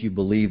that make you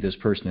believe this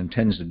person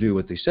intends to do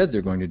what they said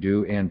they're going to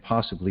do and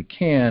possibly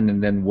can,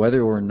 and then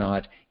whether or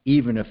not,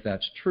 even if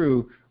that's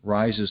true,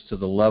 rises to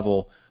the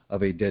level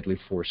of a deadly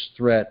force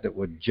threat that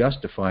would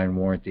justify and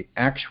warrant the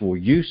actual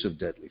use of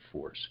deadly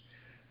force.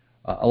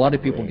 A lot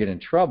of people get in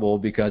trouble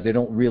because they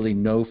don't really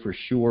know for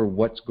sure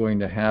what's going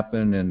to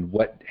happen, and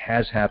what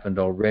has happened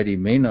already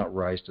may not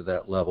rise to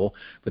that level,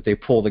 but they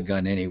pull the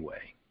gun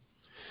anyway.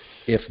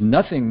 If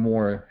nothing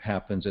more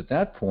happens at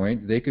that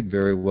point, they could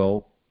very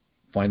well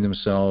find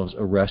themselves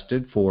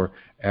arrested for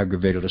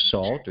aggravated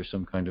assault or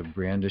some kind of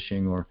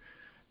brandishing or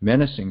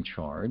menacing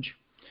charge,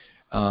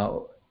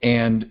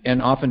 and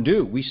often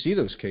do. We see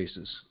those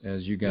cases,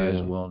 as you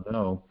guys well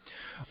know.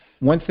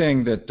 One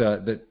thing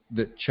that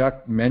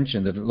Chuck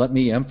mentioned that let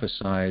me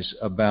emphasize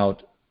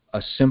about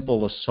a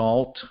simple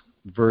assault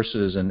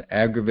versus an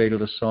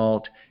aggravated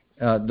assault,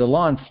 the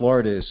law in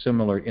Florida is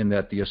similar in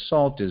that the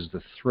assault is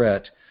the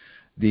threat.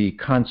 The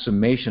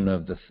consummation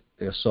of the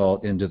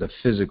assault into the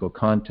physical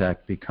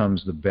contact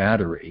becomes the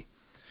battery.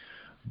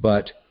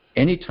 But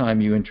anytime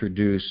you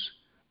introduce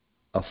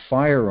a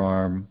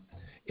firearm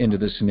into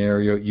the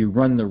scenario, you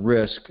run the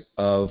risk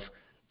of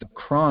the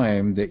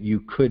crime that you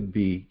could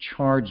be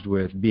charged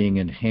with being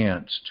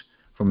enhanced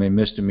from a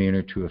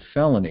misdemeanor to a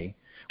felony,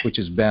 which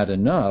is bad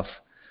enough,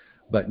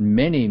 but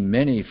many,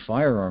 many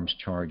firearms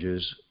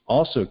charges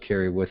also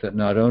carry with it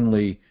not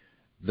only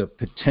the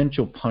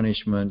potential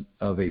punishment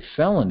of a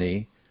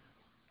felony,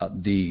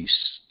 the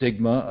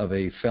stigma of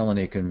a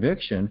felony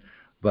conviction,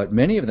 but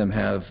many of them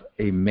have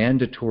a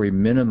mandatory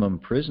minimum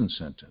prison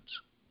sentence,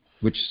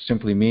 which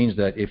simply means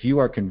that if you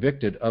are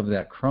convicted of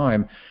that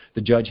crime,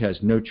 the judge has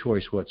no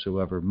choice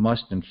whatsoever,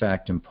 must in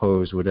fact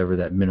impose whatever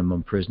that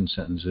minimum prison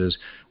sentence is,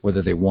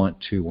 whether they want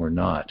to or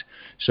not.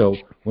 So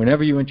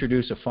whenever you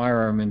introduce a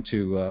firearm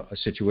into a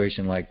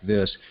situation like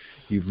this,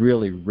 you've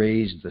really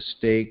raised the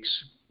stakes,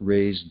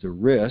 raised the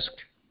risk,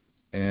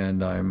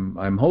 and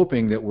I'm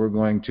hoping that we're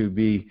going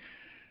to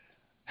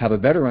have a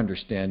better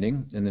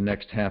understanding in the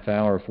next half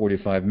hour,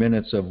 45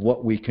 minutes, of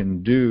what we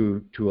can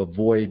do to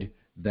avoid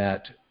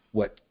that,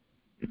 what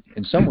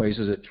in some ways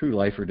is a true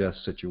life or death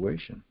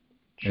situation.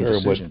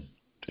 Sure.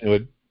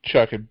 What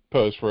Chuck had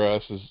posed for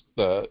us is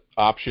the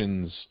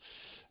options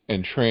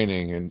and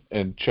training.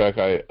 And Chuck,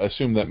 I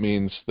assume that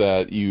means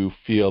that you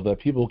feel that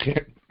people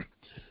can't,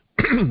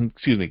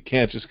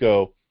 can't just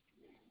go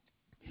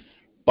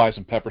buy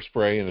some pepper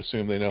spray and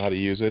assume they know how to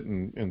use it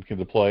and can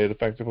deploy it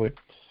effectively.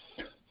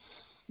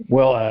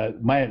 Well,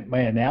 my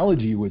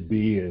analogy would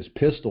be as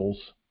pistols.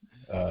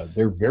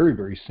 They're very,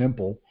 very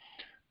simple.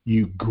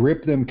 You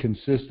grip them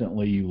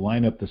consistently, you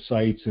line up the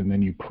sights, and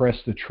then you press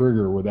the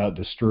trigger without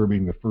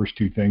disturbing the first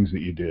two things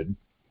that you did.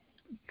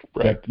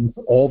 Right. That's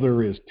all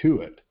there is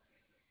to it.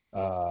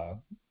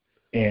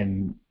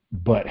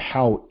 But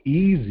how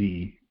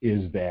easy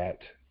is that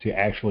to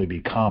actually be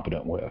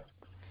competent with?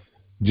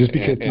 Just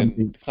because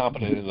and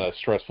competent in a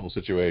stressful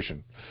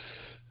situation.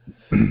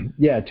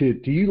 Yeah, to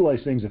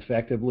utilize things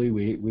effectively,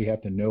 we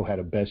have to know how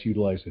to best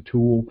utilize the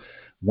tool,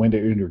 when to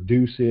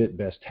introduce it,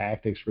 best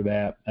tactics for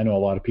that. I know a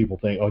lot of people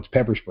think, oh, it's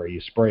pepper spray,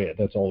 you spray it,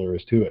 that's all there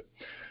is to it.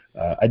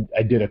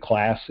 I did a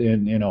class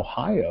in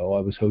Ohio.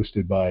 I was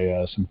hosted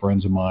by some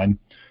friends of mine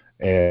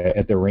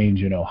at the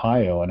range in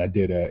Ohio, and I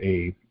did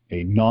a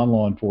a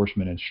non-law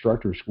enforcement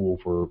instructor school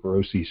for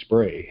OC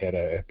spray, had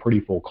a pretty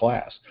full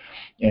class.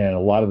 And a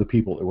lot of the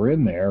people that were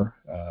in there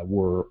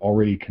were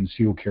already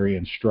concealed carry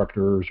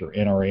instructors or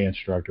NRA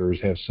instructors,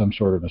 have some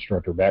sort of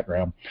instructor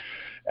background,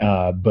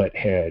 but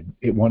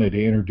wanted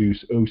to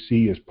introduce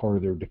OC as part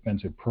of their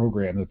defensive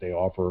program that they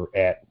offer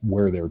at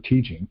where they're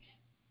teaching.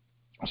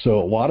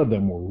 So a lot of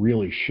them were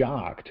really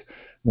shocked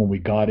when we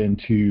got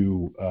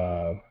into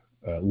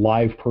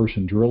live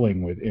person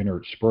drilling with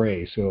inert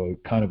spray, so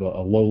kind of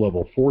a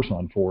low-level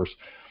force-on-force,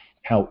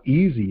 how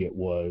easy it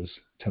was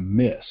to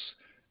miss,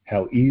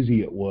 how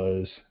easy it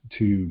was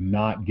to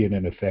not get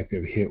an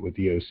effective hit with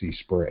the OC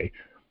spray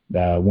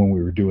when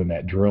we were doing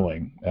that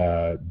drilling.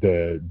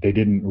 They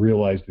didn't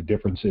realize the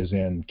differences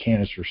in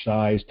canister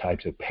size,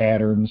 types of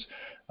patterns,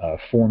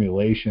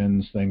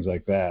 formulations, things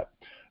like that.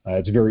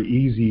 It's very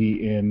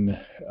easy in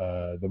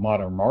the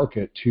modern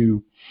market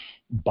to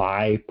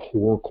buy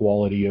poor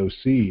quality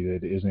OC that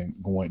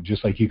isn't going,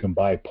 just like you can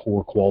buy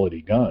poor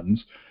quality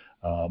guns.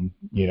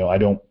 I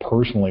don't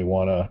personally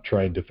want to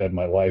try and defend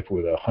my life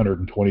with a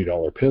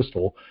 $120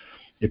 pistol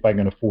if I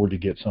can afford to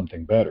get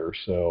something better.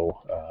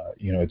 So,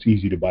 it's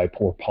easy to buy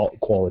poor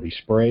quality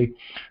spray.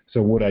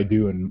 So what I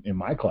do in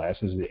my class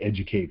is to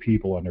educate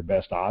people on their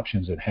best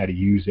options and how to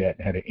use that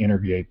and how to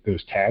integrate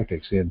those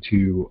tactics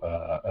into,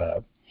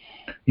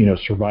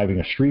 surviving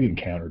a street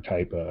encounter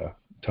type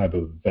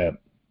of event.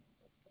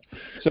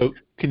 So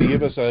can you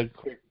give us a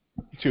quick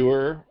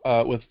tour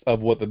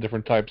of what the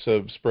different types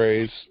of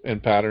sprays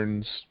and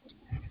patterns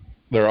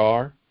there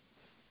are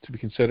to be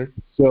considered?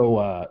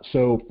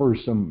 So for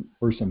some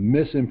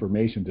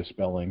misinformation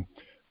dispelling,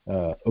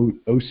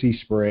 OC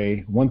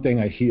spray, one thing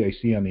I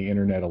see on the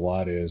internet a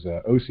lot is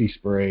OC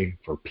spray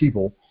for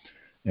people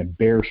and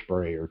bear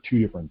spray are two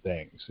different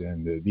things.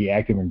 And the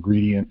active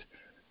ingredient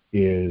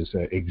is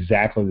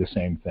exactly the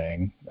same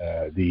thing.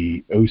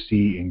 The OC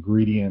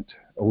ingredient,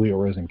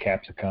 oleoresin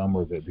capsicum,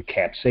 or the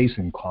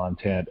capsaicin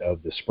content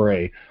of the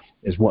spray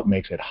is what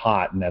makes it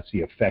hot, and that's the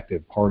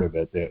effective part of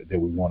it that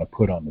we want to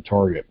put on the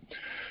target.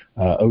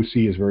 OC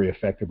is very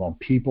effective on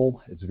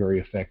people. It's very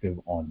effective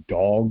on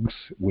dogs,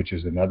 which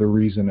is another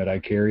reason that I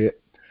carry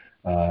it.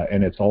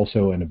 And it's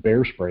also in a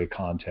bear spray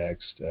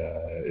context.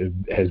 It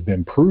has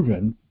been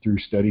proven through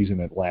studies in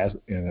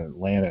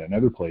Atlanta and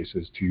other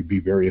places to be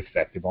very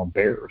effective on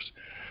bears.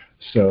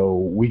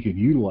 So we can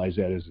utilize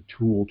that as a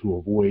tool to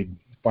avoid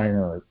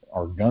firing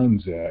our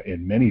guns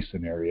in many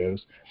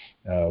scenarios.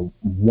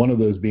 One of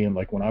those being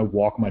like when I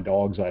walk my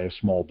dogs, I have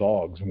small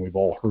dogs, and we've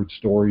all heard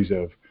stories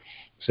of,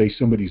 say,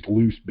 somebody's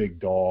loose big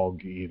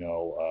dog.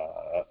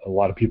 A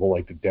lot of people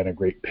like to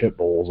denigrate pit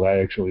bulls. I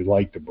actually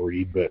like the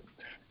breed, but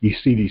you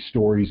see these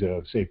stories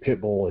of, say, pit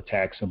bull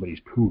attacks somebody's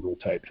poodle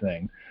type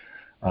thing.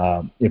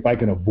 If I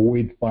can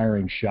avoid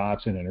firing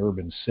shots in an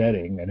urban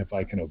setting, and if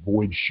I can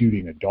avoid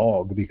shooting a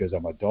dog because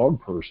I'm a dog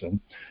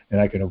person,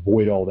 and I can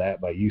avoid all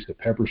that by use of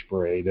pepper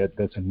spray,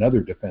 that's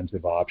another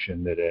defensive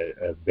option that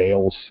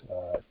avails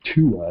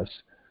to us.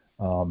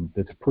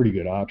 That's a pretty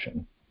good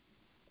option.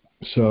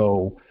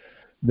 So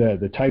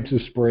the types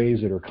of sprays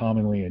that are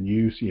commonly in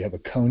use, you have a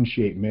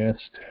cone-shaped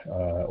mist,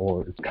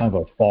 or it's kind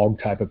of a fog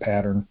type of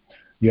pattern.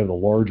 You have the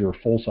larger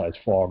full-size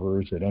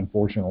foggers that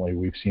unfortunately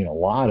we've seen a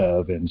lot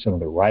of in some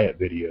of the riot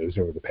videos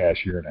over the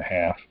past year and a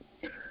half.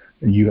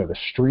 And you have a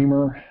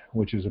streamer,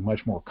 which is a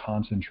much more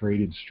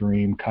concentrated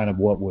stream, kind of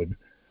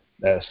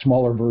a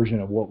smaller version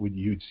of what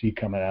you'd see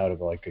coming out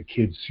of like a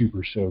kid's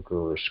super soaker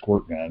or a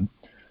squirt gun.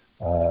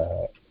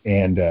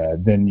 And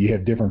then you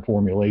have different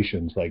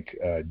formulations like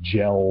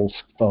gels,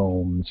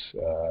 foams,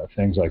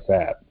 things like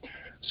that.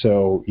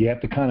 So you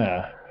have to kind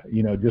of,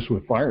 just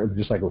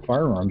like with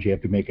firearms, you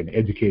have to make an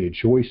educated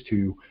choice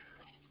to.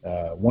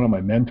 One of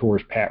my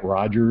mentors, Pat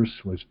Rogers,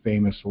 was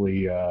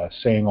famously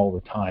saying all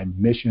the time,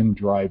 mission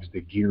drives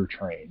the gear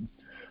train.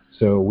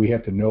 So we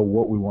have to know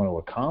what we want to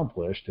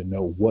accomplish to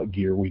know what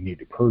gear we need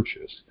to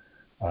purchase,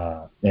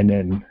 and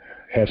then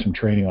have some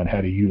training on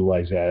how to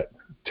utilize that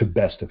to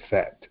best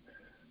effect.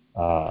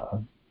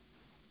 A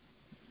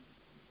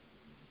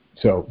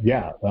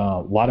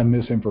lot of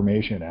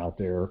misinformation out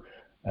there.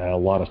 A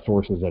lot of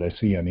sources that I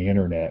see on the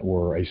internet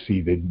where I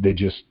see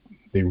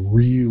they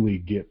really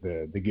get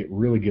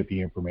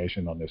the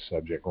information on this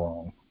subject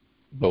wrong.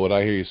 But what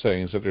I hear you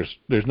saying is that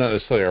there's not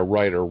necessarily a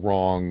right or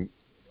wrong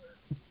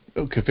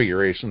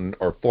configuration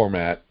or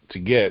format to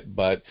get,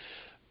 but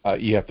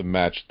you have to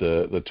match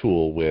the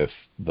tool with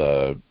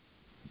the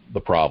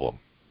problem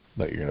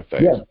that you're going to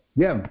face.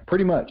 Yeah,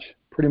 pretty much.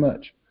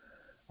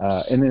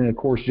 And then, of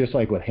course, just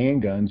like with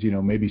handguns,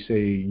 maybe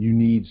say you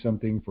need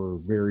something for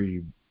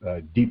very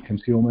deep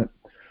concealment.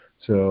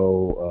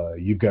 So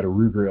you've got a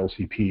Ruger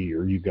LCP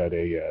or you've got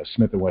a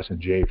Smith & Wesson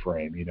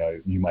J-frame.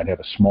 You might have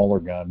a smaller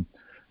gun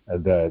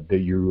that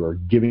you are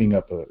giving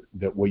up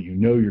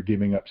you're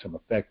giving up some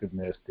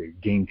effectiveness to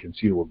gain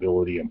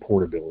concealability and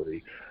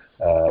portability.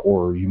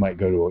 Or you might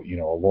go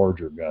to a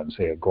larger gun,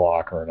 say a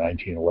Glock or a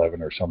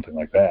 1911 or something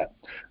like that.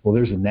 Well,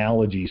 there's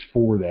analogies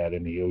for that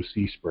in the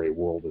OC spray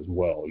world as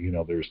well.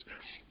 There's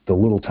the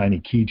little tiny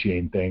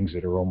keychain things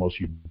that are almost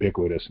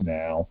ubiquitous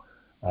now.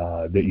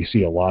 that you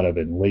see a lot of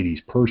in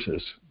ladies'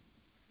 purses.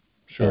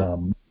 Sure.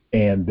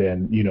 And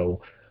then,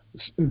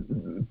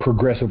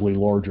 progressively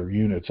larger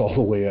units all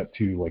the way up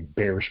to like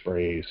bear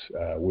sprays,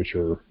 which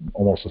are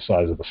almost the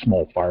size of a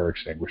small fire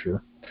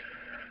extinguisher.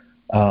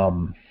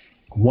 One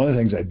of the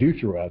things I do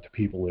throw out to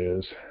people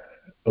is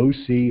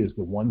OC is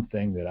the one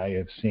thing that I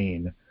have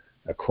seen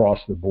across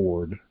the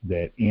board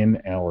that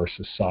in our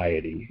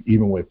society,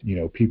 even with,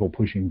 people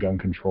pushing gun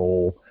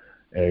control,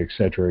 et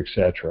cetera,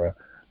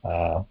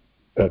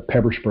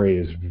 pepper spray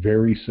is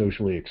very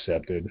socially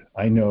accepted.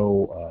 I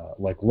know,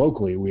 like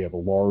locally, we have a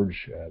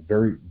large,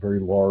 very, very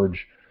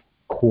large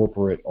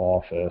corporate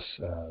office.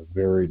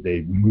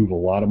 They move a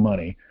lot of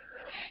money,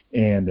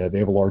 and they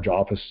have a large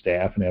office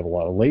staff, and they have a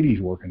lot of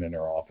ladies working in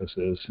their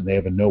offices, and they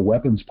have a no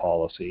weapons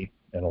policy.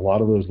 And a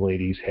lot of those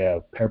ladies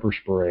have pepper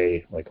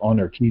spray like on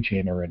their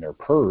keychain or in their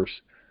purse,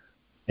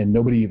 and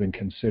nobody even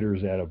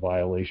considers that a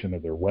violation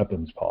of their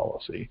weapons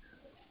policy.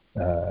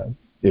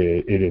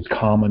 It is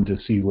common to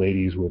see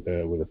ladies with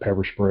a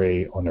pepper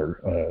spray on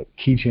their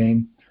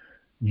keychain.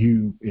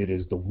 It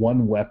is the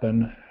one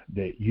weapon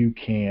that you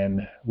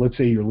can, let's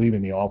say you're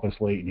leaving the office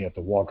late and you have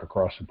to walk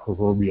across a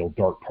proverbial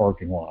dark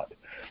parking lot.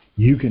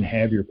 You can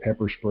have your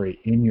pepper spray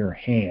in your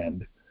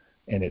hand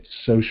and it's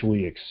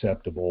socially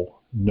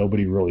acceptable.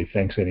 Nobody really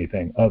thinks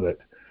anything of it.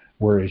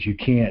 Whereas you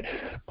can't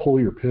pull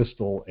your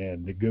pistol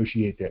and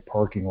negotiate that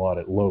parking lot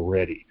at low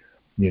ready.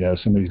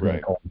 Somebody's going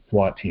to call the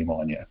SWAT team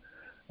on you.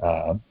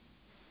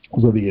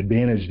 So the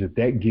advantage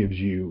that gives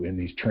you in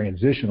these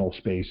transitional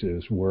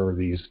spaces where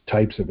these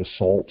types of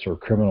assaults or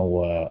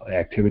criminal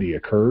activity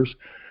occurs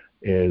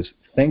is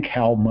think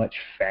how much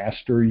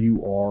faster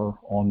you are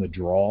on the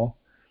draw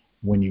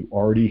when you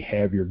already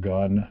have your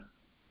gun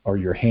or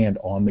your hand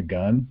on the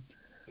gun.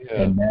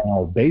 Yeah. And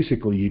now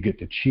basically you get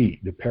to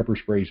cheat. The pepper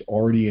spray's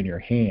already in your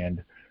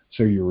hand,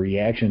 so your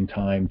reaction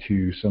time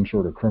to some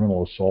sort of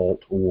criminal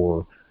assault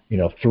or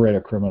threat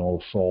of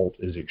criminal assault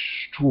is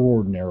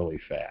extraordinarily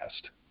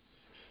fast.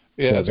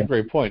 Yeah, that's a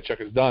great point, Chuck.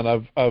 It's done.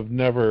 I've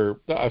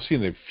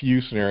seen a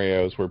few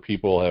scenarios where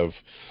people have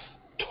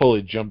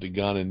totally jumped a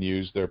gun and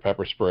used their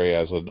pepper spray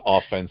as an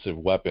offensive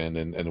weapon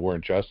and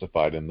weren't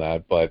justified in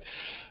that. But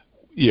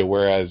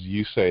whereas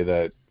you say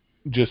that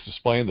just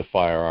displaying the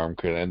firearm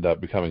could end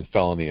up becoming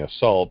felony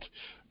assault,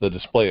 the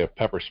display of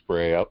pepper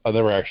spray, I've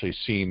never actually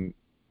seen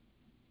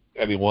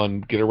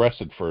anyone get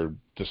arrested for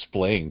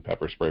displaying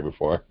pepper spray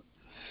before.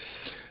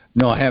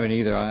 No, I haven't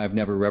either. I've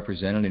never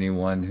represented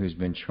anyone who's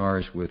been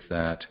charged with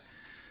that.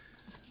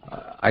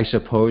 I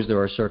suppose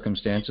there are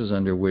circumstances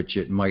under which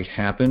it might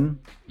happen,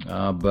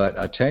 but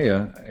I tell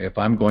you, if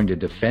I'm going to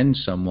defend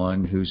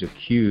someone who's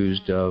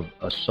accused of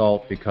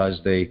assault because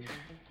they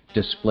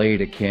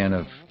displayed a can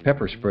of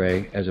pepper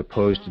spray as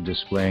opposed to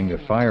displaying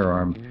their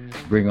firearm,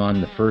 bring on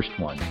the first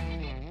one.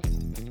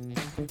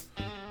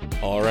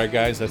 All right,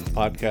 guys, that's the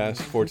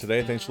podcast for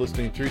today. Thanks for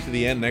listening through to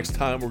the end. Next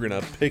time, we're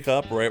going to pick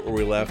up right where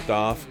we left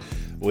off,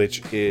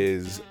 which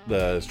is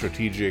the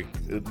strategic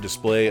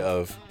display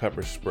of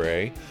pepper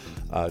spray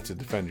to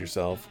defend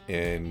yourself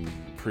in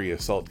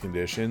pre-assault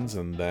conditions,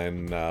 and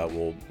then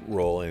we'll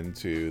roll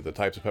into the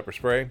types of pepper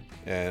spray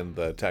and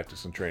the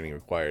tactics and training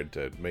required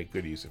to make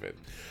good use of it.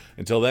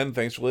 Until then,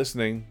 thanks for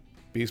listening.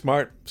 Be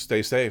smart,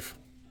 stay safe,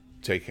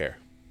 take care.